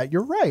missed that.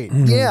 You're right.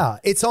 Yeah,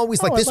 it's always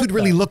this would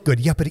really look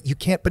good. Yeah, but you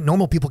can't. But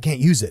normal people can't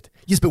use it.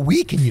 Yes, but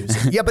we can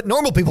use it. Yeah, but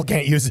normal people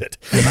can't use it.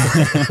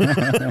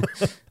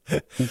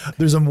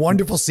 There's a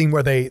wonderful scene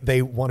where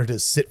they want her to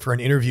sit for an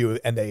interview,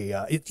 and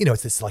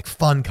it's this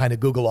fun kind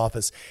of Google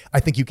office. I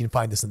think you can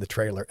find this in the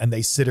trailer. And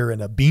they sit her in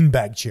a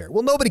beanbag chair.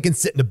 Well, nobody can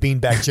sit in a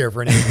beanbag chair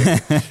for an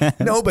interview.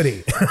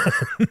 Nobody.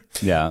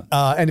 Yeah.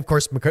 And of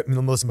course,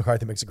 Melissa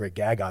McCarthy makes a great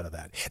gag out of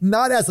that.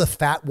 Not as a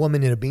fat woman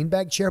in a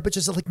beanbag chair, but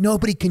just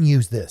nobody can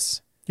use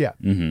this. Yeah.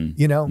 And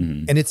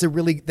it's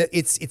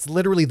it's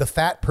literally the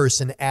fat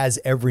person as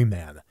every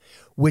man,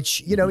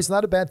 which, is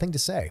not a bad thing to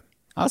say.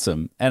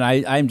 Awesome. And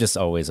I'm just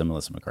always a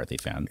Melissa McCarthy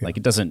fan. Yeah.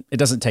 It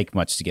doesn't take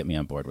much to get me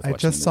on board with watching.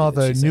 I just saw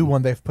the new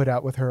one they've put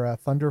out with her,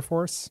 Thunder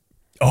Force.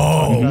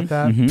 Oh,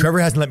 Trevor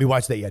hasn't let me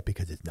watch that yet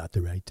because it's not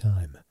the right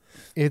time.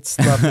 It's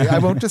lovely. I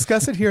won't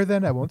discuss it here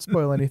then. I won't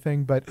spoil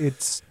anything, but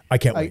I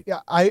can't wait.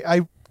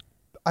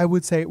 I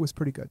would say it was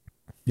pretty good.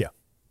 Yeah.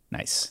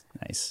 Nice.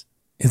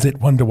 Is it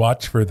one to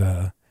watch for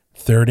the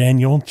 3rd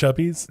annual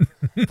Chubbies?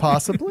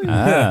 Possibly.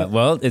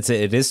 Well, it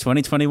is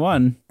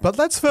 2021. But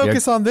let's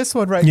focus on this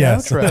one now,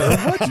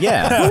 Trevor.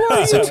 Yeah. Who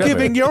are you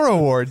giving your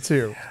award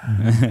to?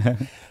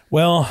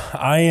 Well,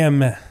 I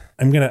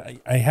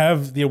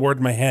have the award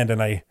in my hand,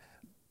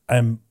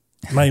 and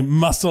my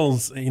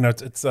muscles,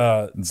 it's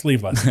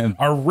sleeveless,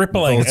 are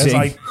rippling as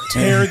I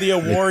tear the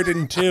award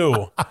in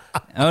two.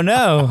 Oh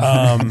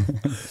no.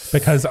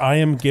 Because I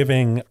am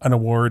giving an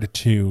award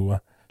to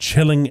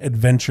Chilling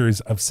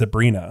Adventures of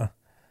Sabrina.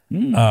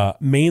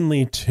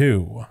 Mainly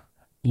to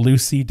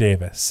Lucy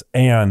Davis,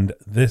 and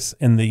this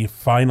in the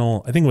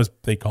final, I think it was,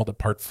 they called it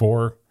part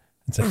 4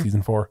 instead of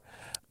season 4,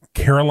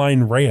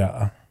 Caroline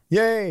Rhea,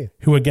 Yay!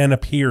 who again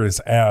appears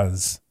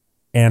as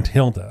Aunt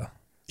Hilda.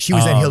 She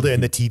was Aunt Hilda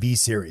in the TV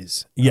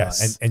series.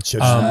 Yes. And so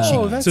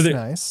Oh, that's so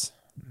nice.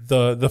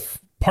 The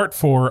part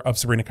 4 of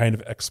Sabrina kind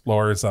of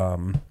explores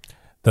the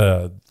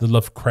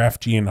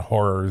Lovecraftian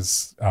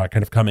horrors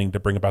kind of coming to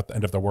bring about the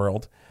end of the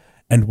world.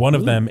 And one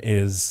of them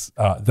is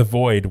the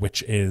Void,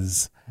 which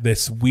is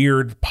this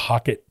weird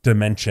pocket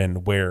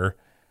dimension where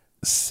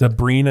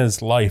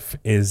Sabrina's life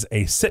is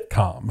a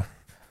sitcom.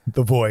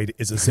 The Void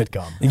is a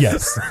sitcom.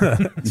 Yes.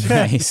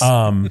 Nice.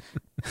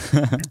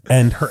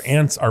 And her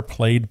aunts are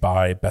played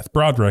by Beth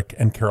Broderick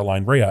and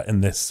Caroline Rhea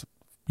in this,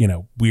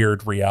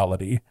 weird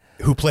reality.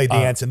 Who played the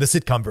ants in the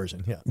sitcom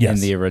version. Yeah. Yes.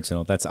 In the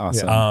original. That's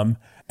awesome.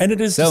 And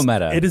it is So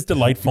meta. It is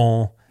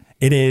delightful.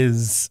 It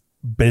is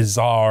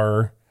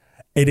bizarre.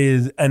 It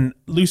is, and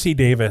Lucy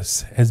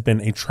Davis has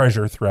been a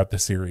treasure throughout the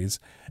series.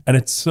 And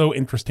it's so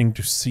interesting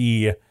to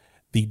see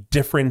the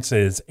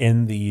differences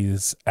in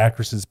these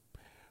actresses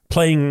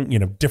playing,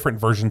 different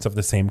versions of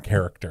the same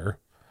character.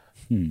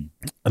 And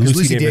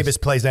Lucy Davis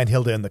plays Aunt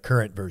Hilda in the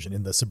current version,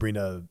 in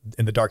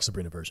the Dark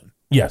Sabrina version.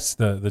 Yes,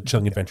 the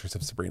Chilling Adventures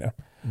of Sabrina.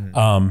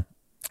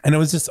 And it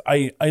was just,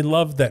 I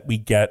love that we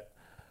get,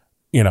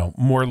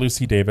 more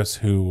Lucy Davis,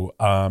 who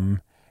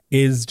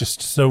is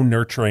just so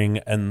nurturing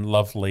and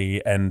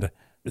lovely, and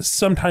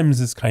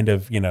sometimes is kind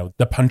of,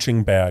 the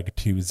punching bag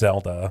to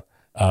Zelda.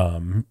 I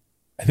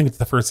think it's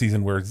the first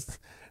season where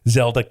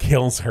Zelda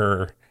kills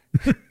her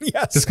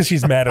Yes. just because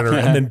she's mad at her,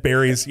 and then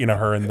buries,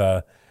 her in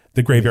the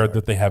graveyard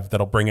that they have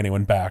that'll bring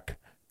anyone back.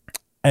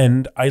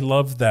 And I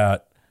love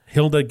that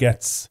Hilda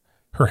gets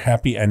her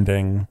happy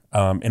ending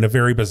in a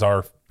very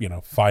bizarre,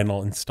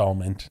 final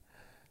installment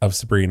of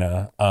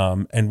Sabrina.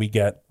 And we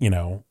get,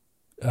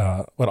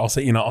 what I'll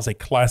say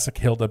classic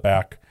Hilda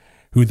back,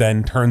 who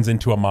then turns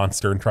into a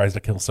monster and tries to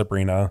kill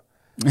Sabrina.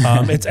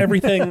 It's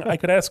everything I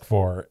could ask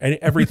for. And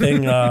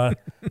everything,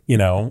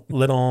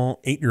 little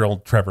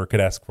 8-year-old Trevor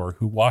could ask for,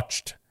 who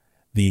watched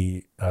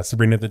the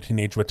Sabrina the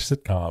Teenage Witch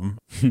sitcom.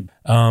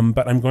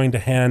 But I'm going to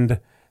hand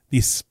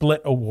the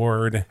split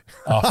award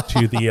off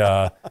to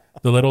the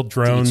little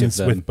drones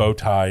with bow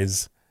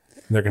ties.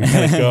 They're going to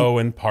kind of go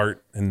and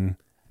part and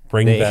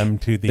bring them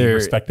to the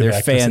respective their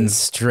actresses. fans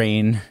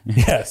strain.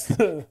 Yes.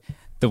 The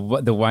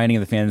whining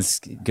of the fans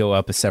go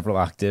up several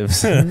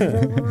octaves. And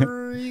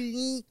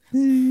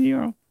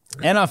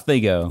off they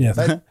go. Yes.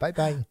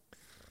 Bye.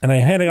 And I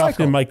hand it off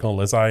to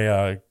Michael as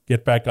I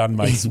get back on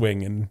my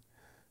swing and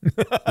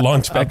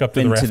launch back up to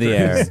the into rafters.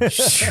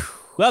 the air.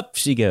 Up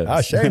she goes.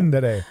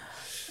 Ascendere.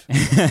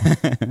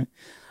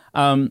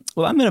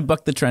 Well, I'm going to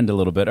buck the trend a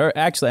little bit, or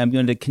actually, I'm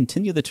going to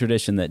continue the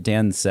tradition that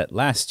Dan set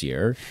last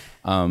year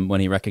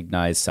when he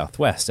recognized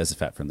Southwest as a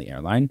fat-friendly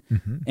airline,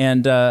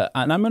 and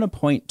I'm going to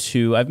point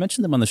to, I've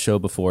mentioned them on the show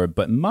before,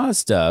 but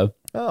Mazda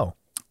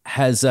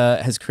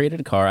has created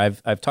a car.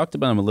 I've talked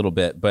about them a little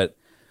bit, but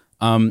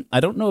I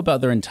don't know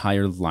about their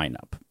entire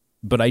lineup.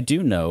 But I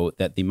do know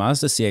that the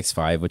Mazda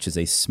CX-5, which is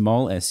a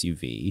small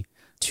SUV,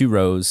 2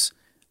 rows,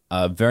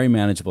 very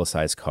manageable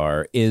size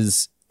car,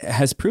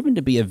 has proven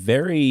to be a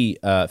very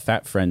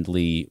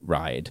fat-friendly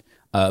ride,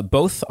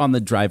 both on the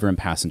driver and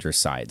passenger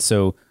side.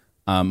 So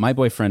my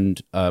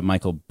boyfriend,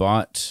 Michael,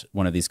 bought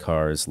one of these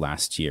cars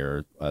last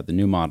year, the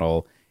new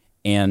model.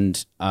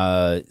 And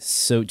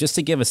so just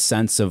to give a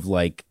sense of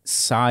like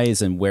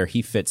size and where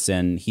he fits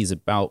in, he's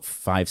about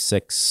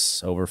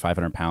 5'6", over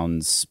 500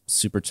 pounds,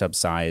 super chub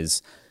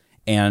size.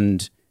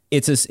 And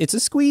it's a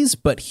squeeze,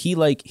 but he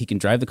can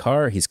drive the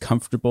car. He's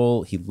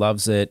comfortable. He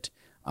loves it.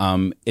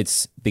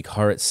 It's the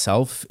car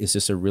itself is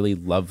just a really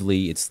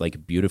lovely, it's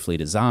like beautifully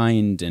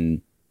designed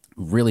and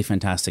really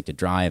fantastic to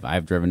drive.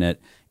 I've driven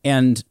it.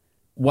 And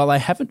while I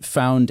haven't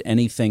found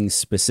anything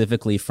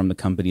specifically from the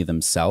company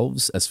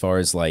themselves, as far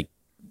as like,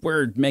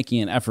 we're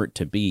making an effort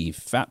to be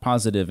fat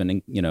positive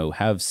and,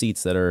 have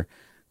seats that are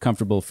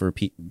comfortable for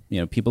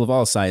people of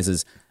all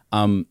sizes.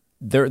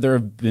 There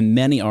have been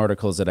many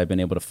articles that I've been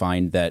able to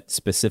find that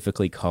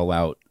specifically call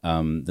out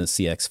the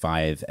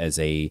CX-5 as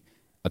a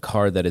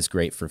car that is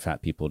great for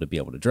fat people to be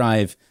able to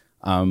drive.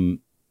 Some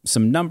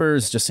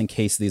numbers, just in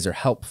case these are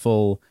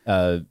helpful.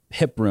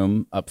 Hip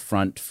room up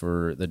front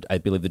I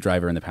believe the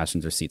driver and the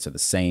passenger seats are the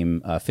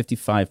same,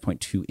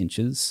 55.2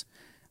 inches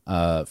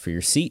for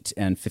your seat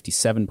and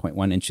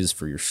 57.1 inches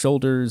for your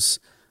shoulders.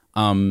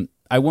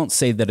 I won't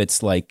say that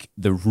it's like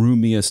the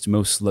roomiest,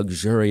 most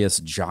luxurious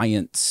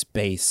giant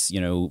space,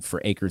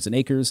 for acres and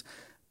acres,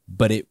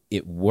 but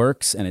it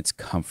works and it's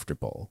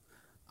comfortable.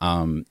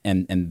 And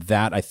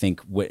that I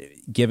think,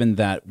 given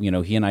that,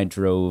 he and I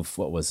drove,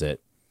 what was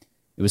it?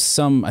 It was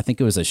I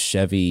think it was a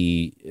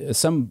Chevy,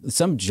 some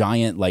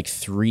giant, like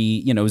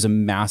it was a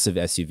massive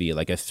SUV,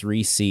 like a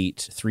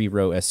 3-seat,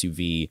 3-row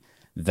SUV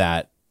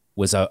that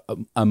was a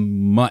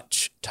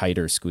much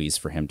tighter squeeze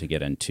for him to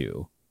get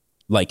into,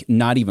 like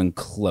not even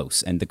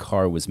close. And the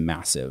car was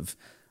massive.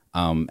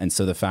 And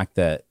so the fact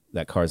that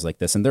cars like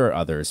this, and there are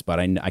others, but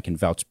I can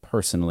vouch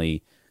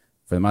personally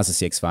for the Mazda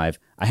CX-5.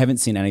 I haven't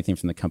seen anything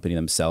from the company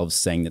themselves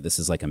saying that this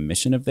is like a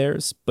mission of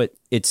theirs, but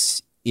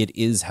it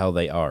is how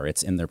they are.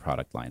 It's in their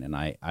product line, and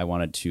I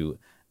wanted to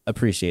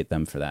appreciate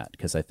them for that,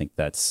 because I think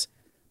that's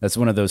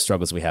one of those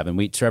struggles we have.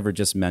 And Trevor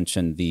just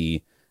mentioned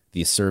the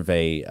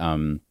survey,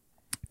 the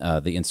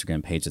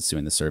Instagram page that's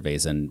doing the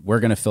surveys, and we're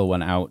going to fill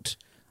one out.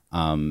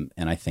 And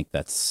I think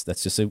that's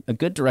just a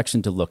good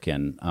direction to look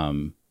in,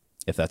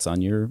 if that's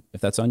on your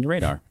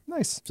radar.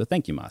 Nice. So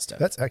thank you, Mazda.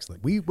 That's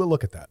excellent. We will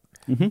look at that.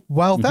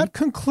 Well, that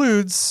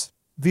concludes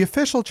the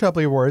official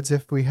Chubby Awards.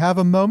 If we have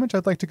a moment,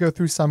 I'd like to go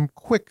through some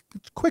quick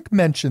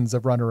mentions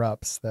of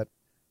runner-ups that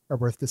are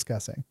worth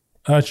discussing.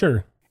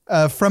 Sure.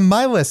 From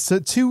my list, so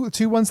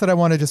two ones that I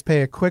want to just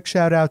pay a quick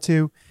shout out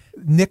to.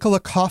 Nicola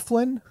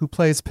Coughlan, who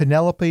plays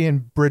Penelope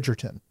in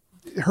Bridgerton.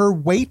 Her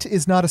weight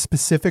is not a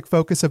specific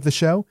focus of the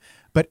show,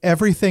 but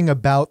everything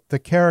about the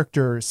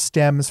character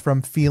stems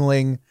from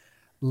feeling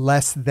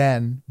less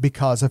than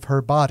because of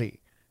her body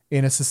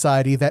in a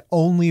society that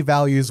only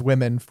values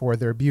women for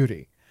their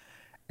beauty.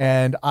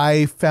 And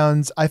I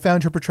found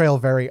her portrayal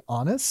very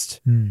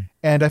honest,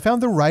 and I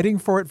found the writing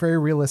for it very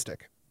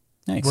realistic.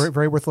 Nice.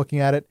 Very worth looking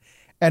at it.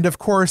 And of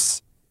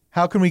course,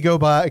 how can we go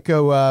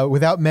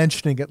without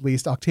mentioning at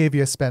least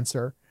Octavia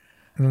Spencer?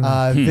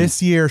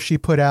 This year, she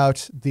put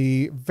out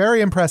the very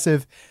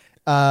impressive,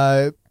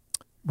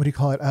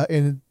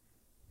 in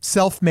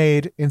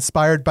Self-Made,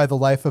 inspired by the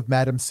life of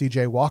Madam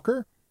C.J.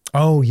 Walker.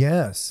 Oh,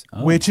 yes.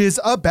 Which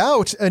is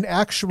about an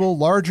actual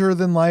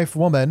larger-than-life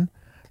woman,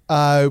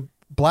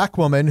 black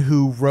woman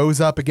who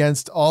rose up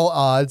against all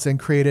odds and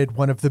created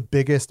one of the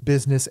biggest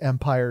business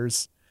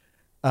empires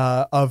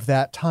of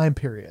that time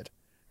period.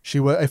 She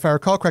was, if I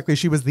recall correctly,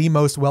 she was the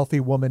most wealthy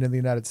woman in the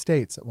United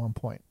States at one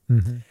point.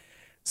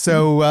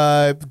 So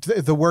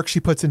the work she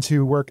puts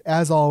into work,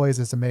 as always,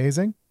 is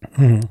amazing.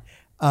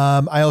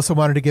 I also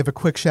wanted to give a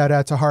quick shout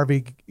out to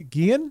Harvey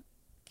Guillen.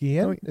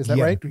 Is that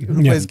right?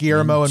 Who plays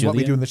Guillermo in What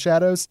We Do in the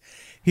Shadows.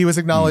 He was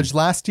acknowledged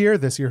last year.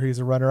 This year he's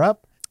a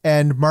runner-up.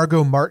 And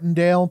Margot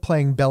Martindale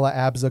playing Bella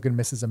Abzug in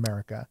Mrs.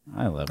 America.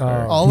 I love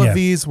her. All of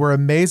these were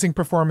amazing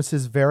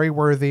performances, very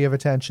worthy of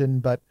attention,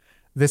 but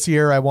this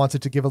year I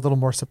wanted to give a little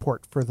more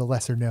support for the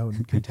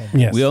lesser-known contenders.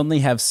 Yes. We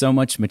only have so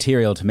much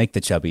material to make the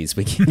Chubbies.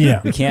 We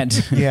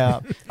can't. Yeah.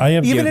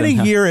 Even in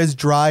a year as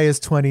dry as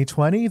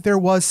 2020, there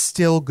was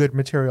still good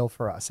material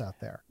for us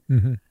out there.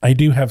 I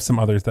do have some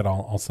others that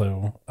I'll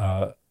also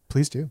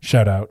please do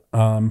shout out.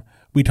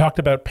 We talked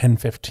about Pen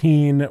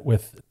 15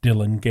 with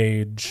Dylan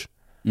Gage.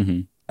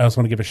 I also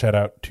want to give a shout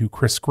out to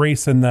Chris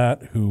Grace in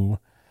that, who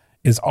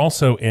is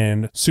also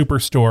in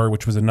Superstore,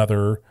 which was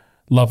another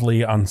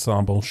lovely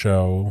ensemble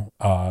show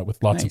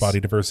with lots of body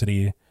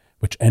diversity,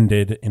 which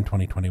ended in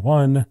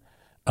 2021.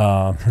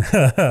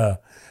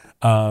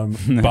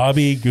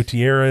 Bobby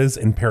Gutierrez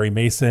and Perry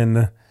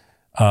Mason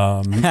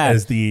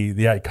as the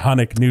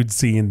iconic nude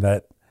scene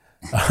that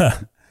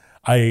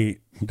I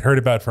heard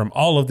about from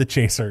all of the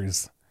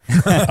chasers.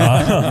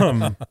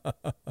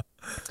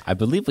 I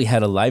believe we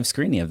had a live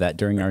screening of that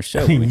during our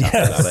show. When we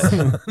talked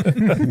about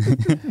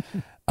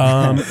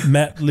it.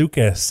 Matt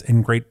Lucas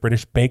in Great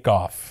British Bake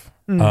Off.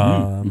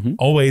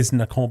 Always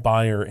Nicole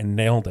Byer and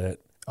Nailed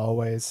It.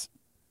 Always.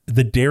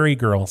 The Dairy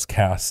Girls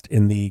cast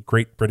in the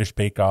Great British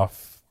Bake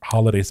Off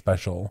holiday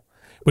special,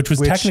 which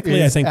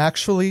technically, I think,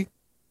 actually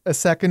a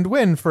second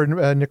win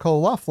for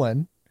Nicole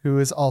Laughlin, who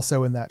is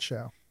also in that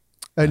show.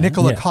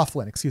 Nicola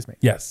Coughlan, excuse me.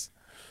 Yes.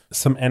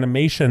 Some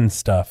animation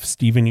stuff.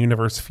 Steven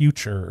Universe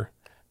Future.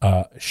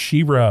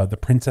 She-Ra, The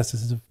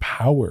Princesses of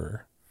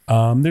Power.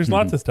 There's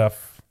lots of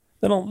stuff.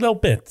 Little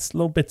bits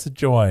of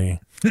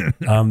joy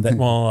that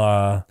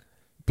will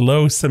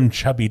blow some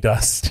chubby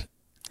dust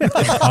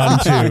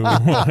onto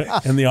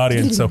in the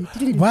audience. So,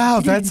 wow,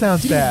 that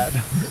sounds bad.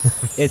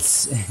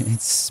 It's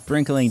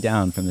sprinkling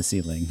down from the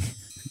ceiling.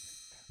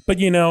 But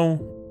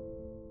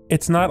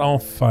it's not all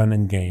fun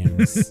and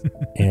games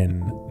in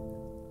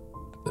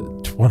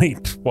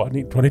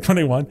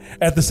 2021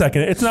 at the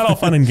second. It's not all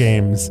fun and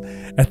games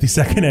at the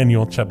second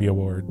annual Chubby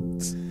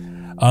Awards.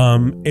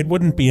 It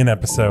wouldn't be an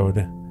episode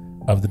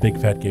of the Big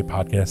Fat Gay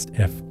Podcast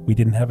if we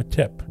didn't have a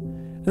tip.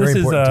 This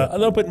is a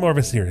little bit more of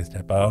a serious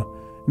tip,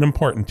 an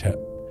important tip,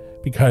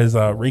 because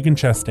Reagan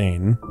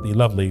Chastain, the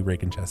lovely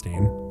Reagan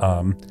Chastain,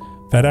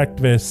 fat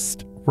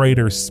activist,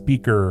 writer,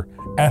 speaker,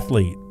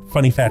 athlete,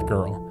 funny fat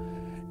girl,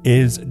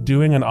 is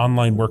doing an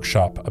online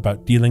workshop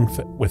about dealing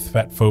with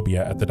fat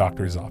phobia at the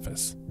doctor's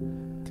office.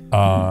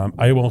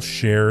 I will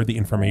share the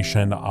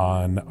information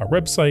on our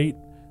website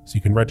so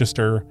you can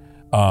register.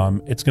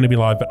 It's going to be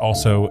live, but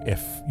also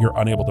if you're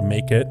unable to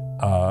make it,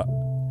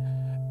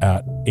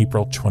 at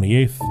April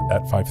 28th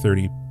at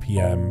 5:30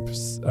 p.m.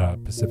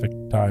 Pacific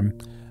time,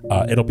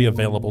 it'll be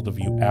available to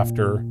view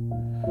after.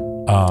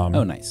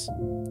 Nice.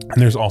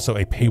 And there's also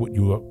a pay what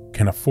you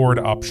can afford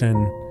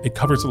option. It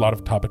covers a lot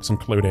of topics,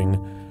 including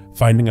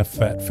finding a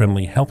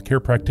fat-friendly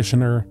healthcare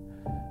practitioner,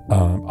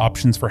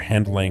 options for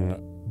handling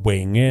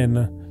weighing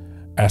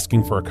in,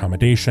 asking for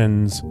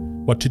accommodations,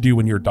 what to do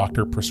when your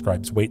doctor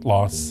prescribes weight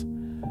loss.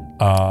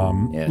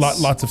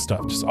 Lots of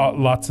stuff, just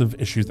lots of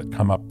issues that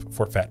come up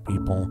for fat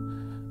people.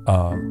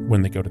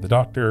 when they go to the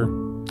doctor.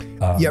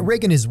 Yeah,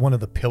 Reagan is one of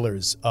the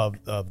pillars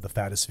of the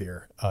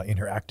photosphere in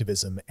her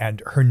activism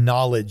and her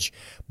knowledge,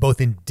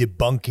 both in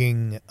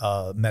debunking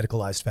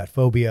medicalized fat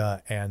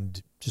phobia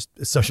and just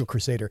a social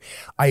crusader.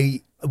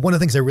 One of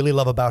the things I really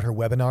love about her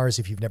webinars,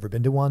 if you've never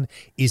been to one,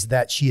 is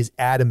that she is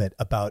adamant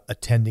about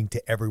attending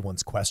to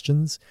everyone's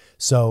questions.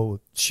 So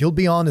she'll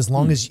be on as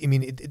long as, I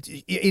mean,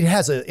 it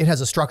has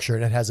a structure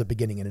and it has a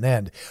beginning and an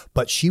end,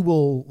 but she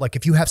will, like,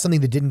 if you have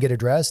something that didn't get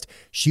addressed,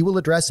 she will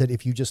address it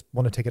if you just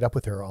want to take it up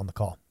with her on the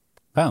call.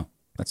 Wow,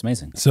 that's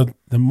amazing. So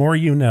the more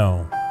you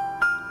know.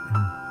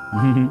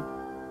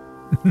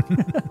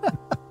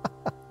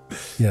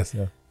 Yes.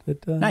 Yeah.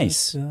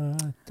 Nice.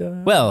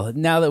 Well,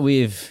 now that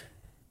we've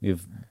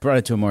brought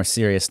it to a more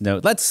serious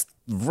note, let's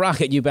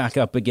rocket you back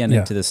up again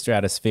into the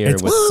stratosphere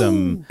with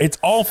some It's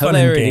all fun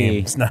hilarity. and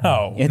games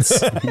now.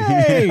 It's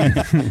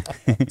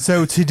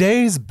So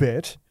today's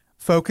bit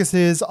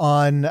focuses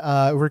on,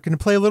 we're going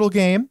to play a little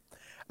game.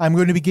 I'm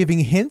going to be giving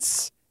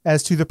hints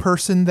as to the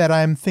person that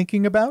I'm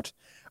thinking about.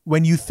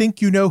 When you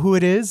think you know who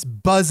it is,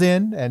 buzz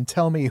in and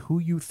tell me who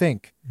you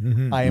think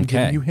I am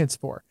giving you hints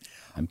for.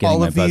 I'm getting All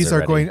my of these buzzer are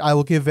ready. going, I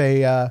will give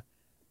a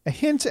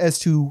hint as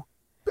to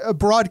a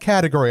broad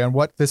category on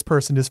what this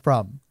person is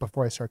from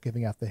before I start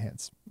giving out the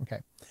hints.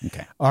 Okay.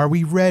 Are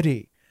we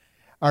ready?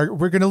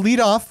 We're going to lead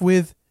off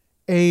with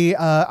a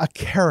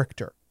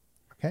character.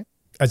 Okay.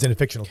 As in a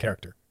fictional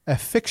character. A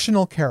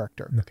fictional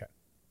character. Okay.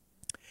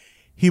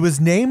 He was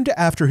named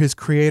after his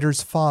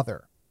creator's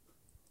father.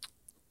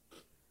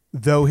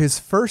 Though his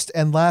first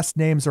and last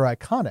names are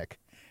iconic,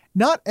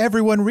 not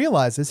everyone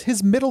realizes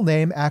his middle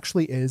name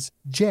actually is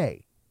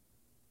Jay.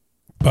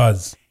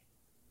 Buzz.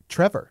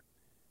 Trevor.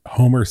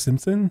 Homer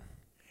Simpson.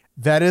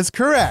 That is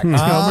correct. Homer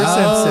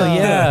Oh, Simpson.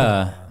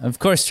 yeah. Of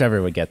course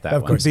Trevor would get that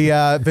Of one. course.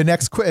 The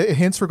next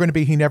hints were going to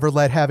be he never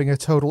let having a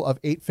total of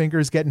 8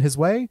 fingers get in his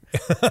way.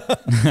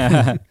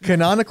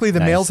 Canonically, the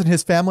males in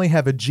his family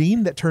have a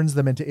gene that turns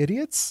them into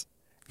idiots.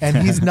 And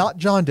he's not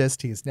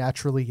jaundiced. He's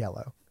naturally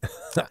yellow.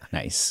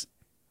 Nice.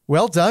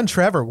 Well done,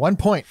 Trevor. 1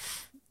 point.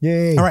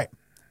 Yay. All right.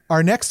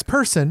 Our next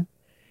person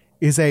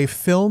is a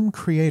film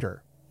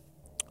creator.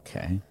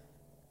 Okay.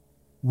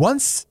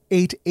 Once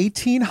ate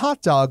 18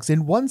 hot dogs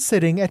in one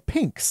sitting at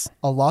Pink's,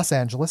 a Los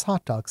Angeles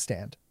hot dog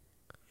stand.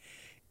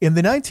 In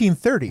the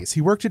 1930s,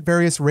 he worked at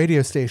various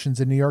radio stations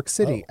in New York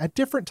City at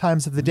different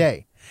times of the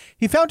day.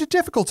 He found it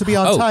difficult to be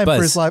on time for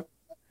Buzz. his life.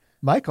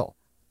 Michael.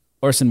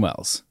 Orson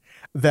Welles.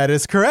 That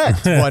is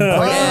correct. 1 point.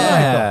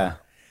 Yeah.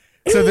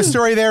 So the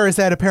story there is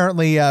that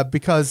apparently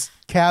because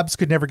cabs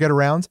could never get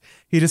around,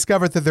 he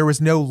discovered that there was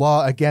no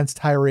law against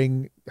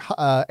hiring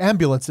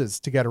ambulances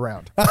to get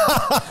around. So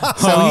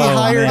he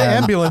hired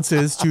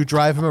ambulances to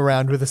drive him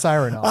around with a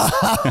siren on.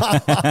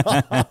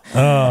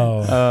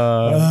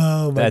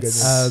 Oh, my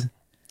goodness.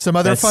 Some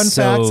other That's fun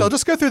so facts. I'll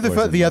just go through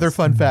Orson the other Welles.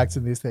 fun facts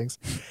in these things.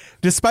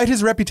 Despite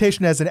his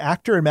reputation as an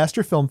actor and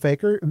master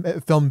filmmaker,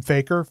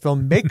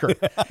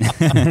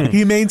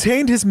 he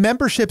maintained his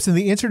memberships in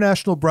the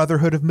International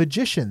Brotherhood of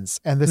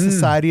Magicians and the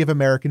Society of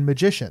American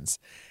Magicians,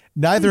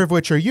 neither of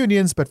which are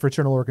unions but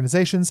fraternal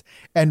organizations,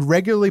 and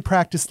regularly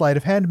practiced sleight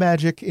of hand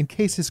magic in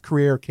case his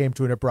career came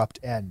to an abrupt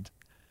end.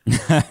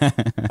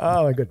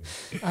 Oh, my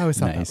goodness. I always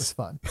thought that Nice. was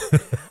fun.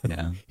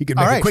 Yeah. He could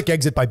make All a right. quick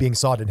exit by being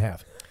sawed in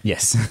half.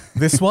 Yes.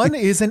 This one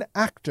is an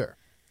actor.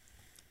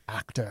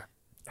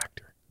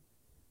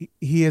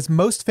 He is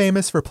most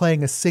famous for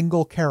playing a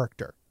single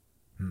character.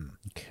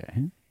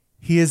 Okay.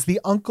 He is the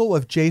uncle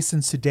of Jason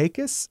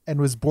Sudeikis and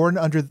was born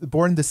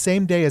the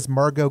same day as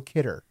Margot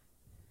Kidder.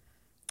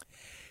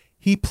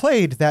 He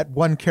played that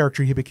one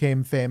character he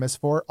became famous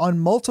for on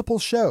multiple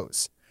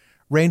shows,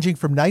 ranging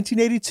from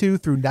 1982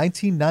 through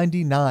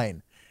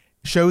 1999.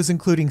 Shows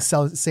including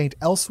Saint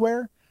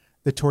Elsewhere,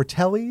 The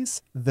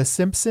Tortellis, The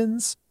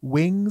Simpsons,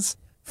 Wings,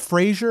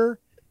 Frasier,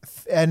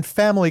 and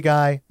Family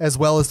Guy, as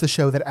well as the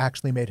show that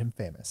actually made him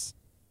famous.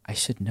 I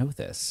should know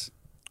this.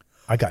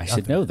 I got I nothing.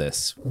 should know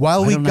this.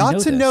 While Why we don't I got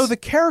to this? know the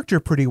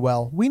character pretty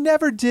well, we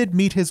never did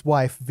meet his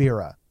wife,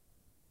 Vera.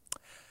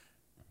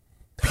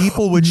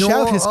 People would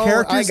shout his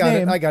character's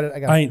name. I got it.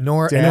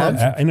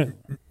 Dan?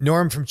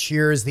 Norm from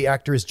Cheers. The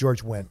actor is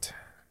George Wendt.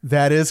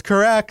 That is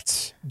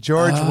correct.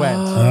 George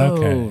Wendt.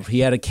 Okay. He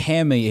had a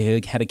cameo.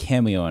 He had a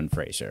cameo on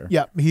Frasier.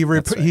 Yeah, he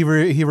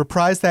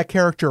reprised that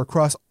character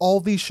across all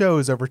these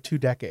shows over 2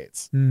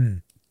 decades.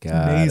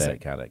 Amazing.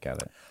 Got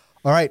it.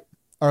 All right,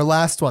 our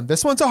last one.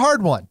 This one's a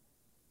hard one.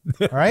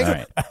 All right, All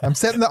right. I'm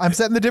setting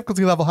the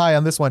difficulty level high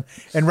on this one,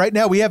 and right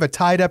now we have a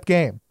tied up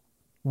game,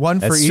 one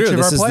for That's each true. of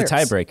This our is players. the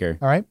tiebreaker.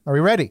 All right, are we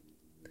ready?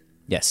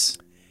 Yes.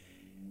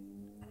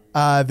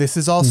 This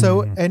is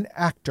also an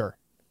actor.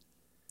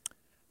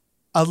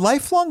 A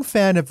lifelong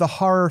fan of the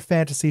horror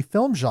fantasy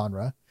film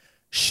genre,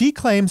 she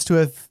claims to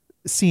have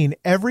seen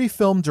every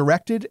film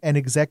directed and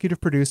executive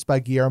produced by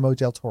Guillermo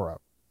del Toro.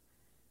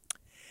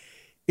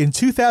 In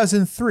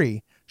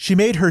 2003, she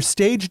made her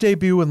stage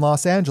debut in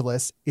Los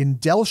Angeles in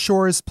Del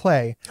Shore's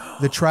play,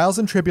 The Trials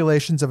and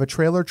Tribulations of a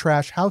Trailer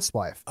Trash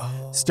Housewife,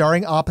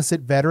 starring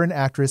opposite veteran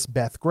actress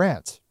Beth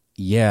Grant.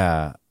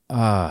 Yeah.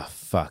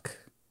 Fuck.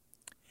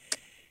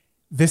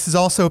 This is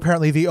also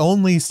apparently the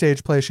only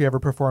stage play she ever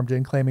performed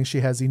in, claiming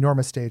she has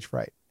enormous stage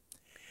fright.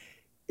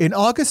 In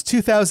August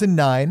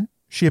 2009,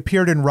 she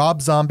appeared in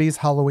Rob Zombie's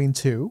Halloween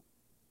 2.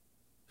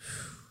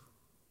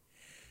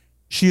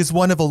 She is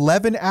one of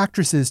 11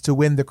 actresses to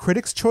win the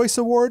Critics' Choice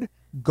Award,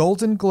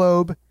 Golden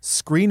Globe,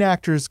 Screen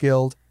Actors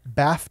Guild,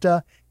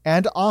 BAFTA,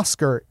 and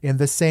Oscar in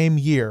the same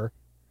year,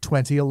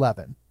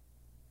 2011.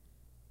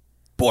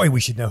 Boy, we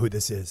should know who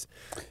this is.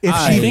 If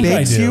I she think I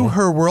bakes do. you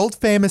her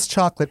world-famous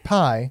chocolate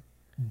pie,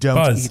 don't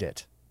Buzz. eat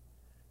it.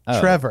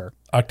 Trevor.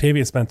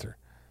 Octavia Spencer.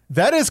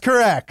 That is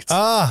correct.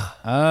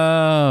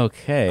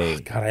 Okay.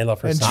 God, I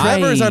love her And so much.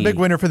 Trevor is our big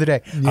winner for the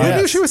day. Who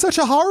knew she was such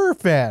a horror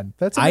fan?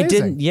 That's amazing. I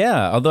didn't,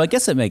 yeah. Although I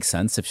guess it makes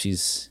sense if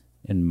she's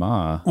in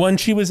Ma. When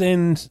she was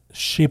in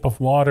Shape of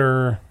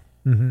Water,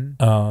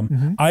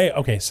 I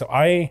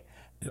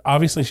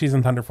obviously she's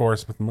in Thunder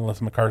Force with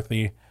Melissa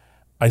McCarthy.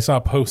 I saw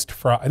a post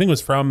from, I think it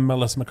was from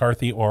Melissa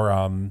McCarthy or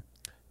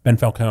Ben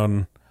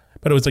Falcone,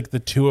 but it was like the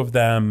two of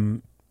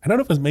them. I don't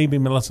know if it was maybe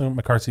Melissa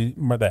McCarthy's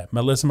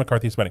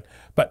wedding,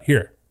 but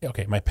here,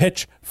 okay, my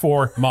pitch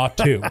for Ma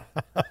 2.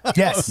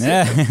 Yes.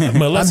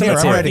 Melissa I'm here,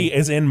 I'm McCarthy ready.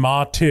 is in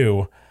Ma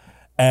 2,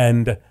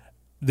 and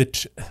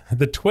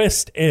the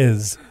twist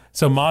is,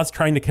 so Ma's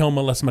trying to kill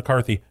Melissa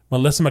McCarthy.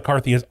 Melissa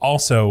McCarthy is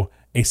also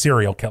a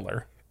serial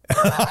killer.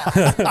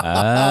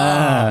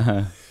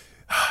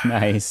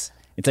 Nice.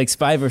 It's like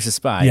spy versus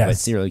spy, Yes. but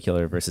serial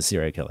killer versus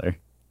serial killer.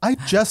 I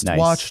just Nice.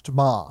 watched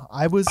Ma.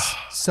 I was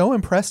so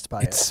impressed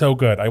by It's it. so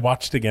good. I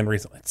watched it again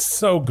recently. It's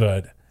so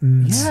good.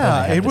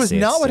 Yeah, have it to was see it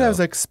not what I still. was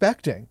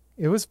expecting.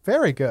 It was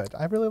very good.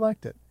 I really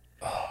liked it.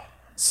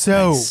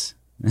 So, Nice.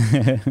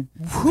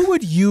 who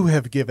would you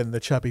have given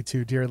the Chubby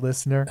to, dear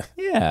listener?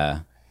 Yeah.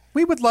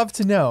 We would love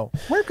to know.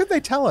 Where could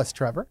they tell us,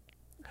 Trevor?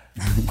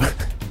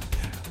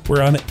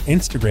 We're on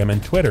Instagram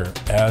and Twitter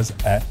as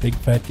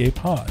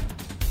 @BigFatGayPod.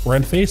 We're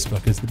on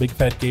Facebook as the Big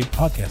Fat Gay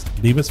Podcast.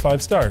 Leave us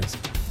 5 stars.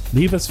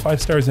 Leave us 5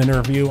 stars in a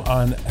review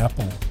on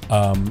Apple.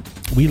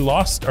 We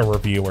lost a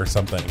review or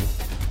something,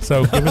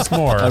 so give us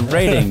more. A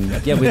rating.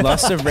 Yeah, we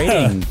lost a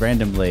rating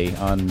randomly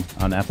on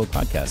Apple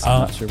Podcasts.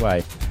 I'm not sure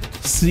why.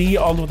 See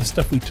all of the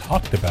stuff we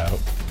talked about,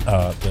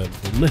 the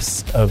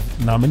list of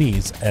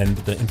nominees and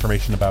the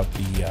information about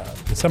the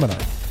seminar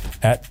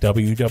at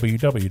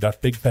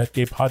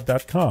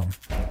www.bigfatgaypod.com.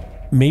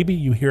 Maybe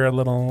you hear a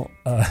little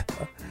a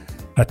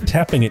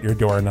tapping at your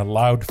door and a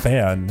loud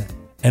fan,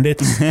 and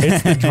it's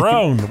the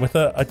drone with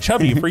a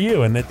chubby for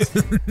you, and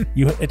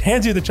it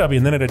hands you the chubby,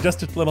 and then it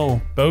adjusts its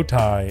little bow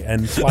tie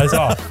and flies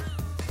off.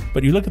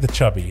 But you look at the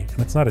chubby, and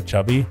it's not a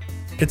chubby,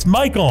 it's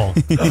Michael.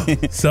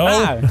 So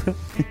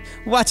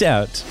Watch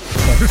out. it's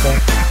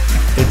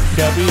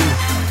Chubby.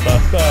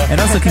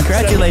 And also,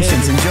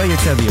 congratulations. Enjoy your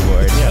Chubby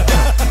Award.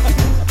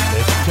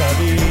 It's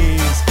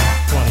Chubbies.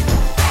 20.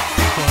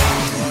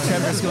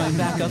 Trevor's going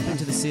back up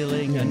into the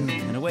ceiling,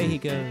 and away he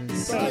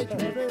goes. Bye,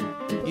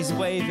 Trevor. He's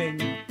waving.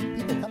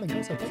 People come and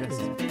go so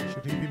quickly.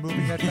 Should he be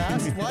moving that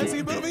fast? Why is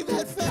he moving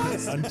that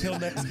fast? Until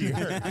next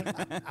year.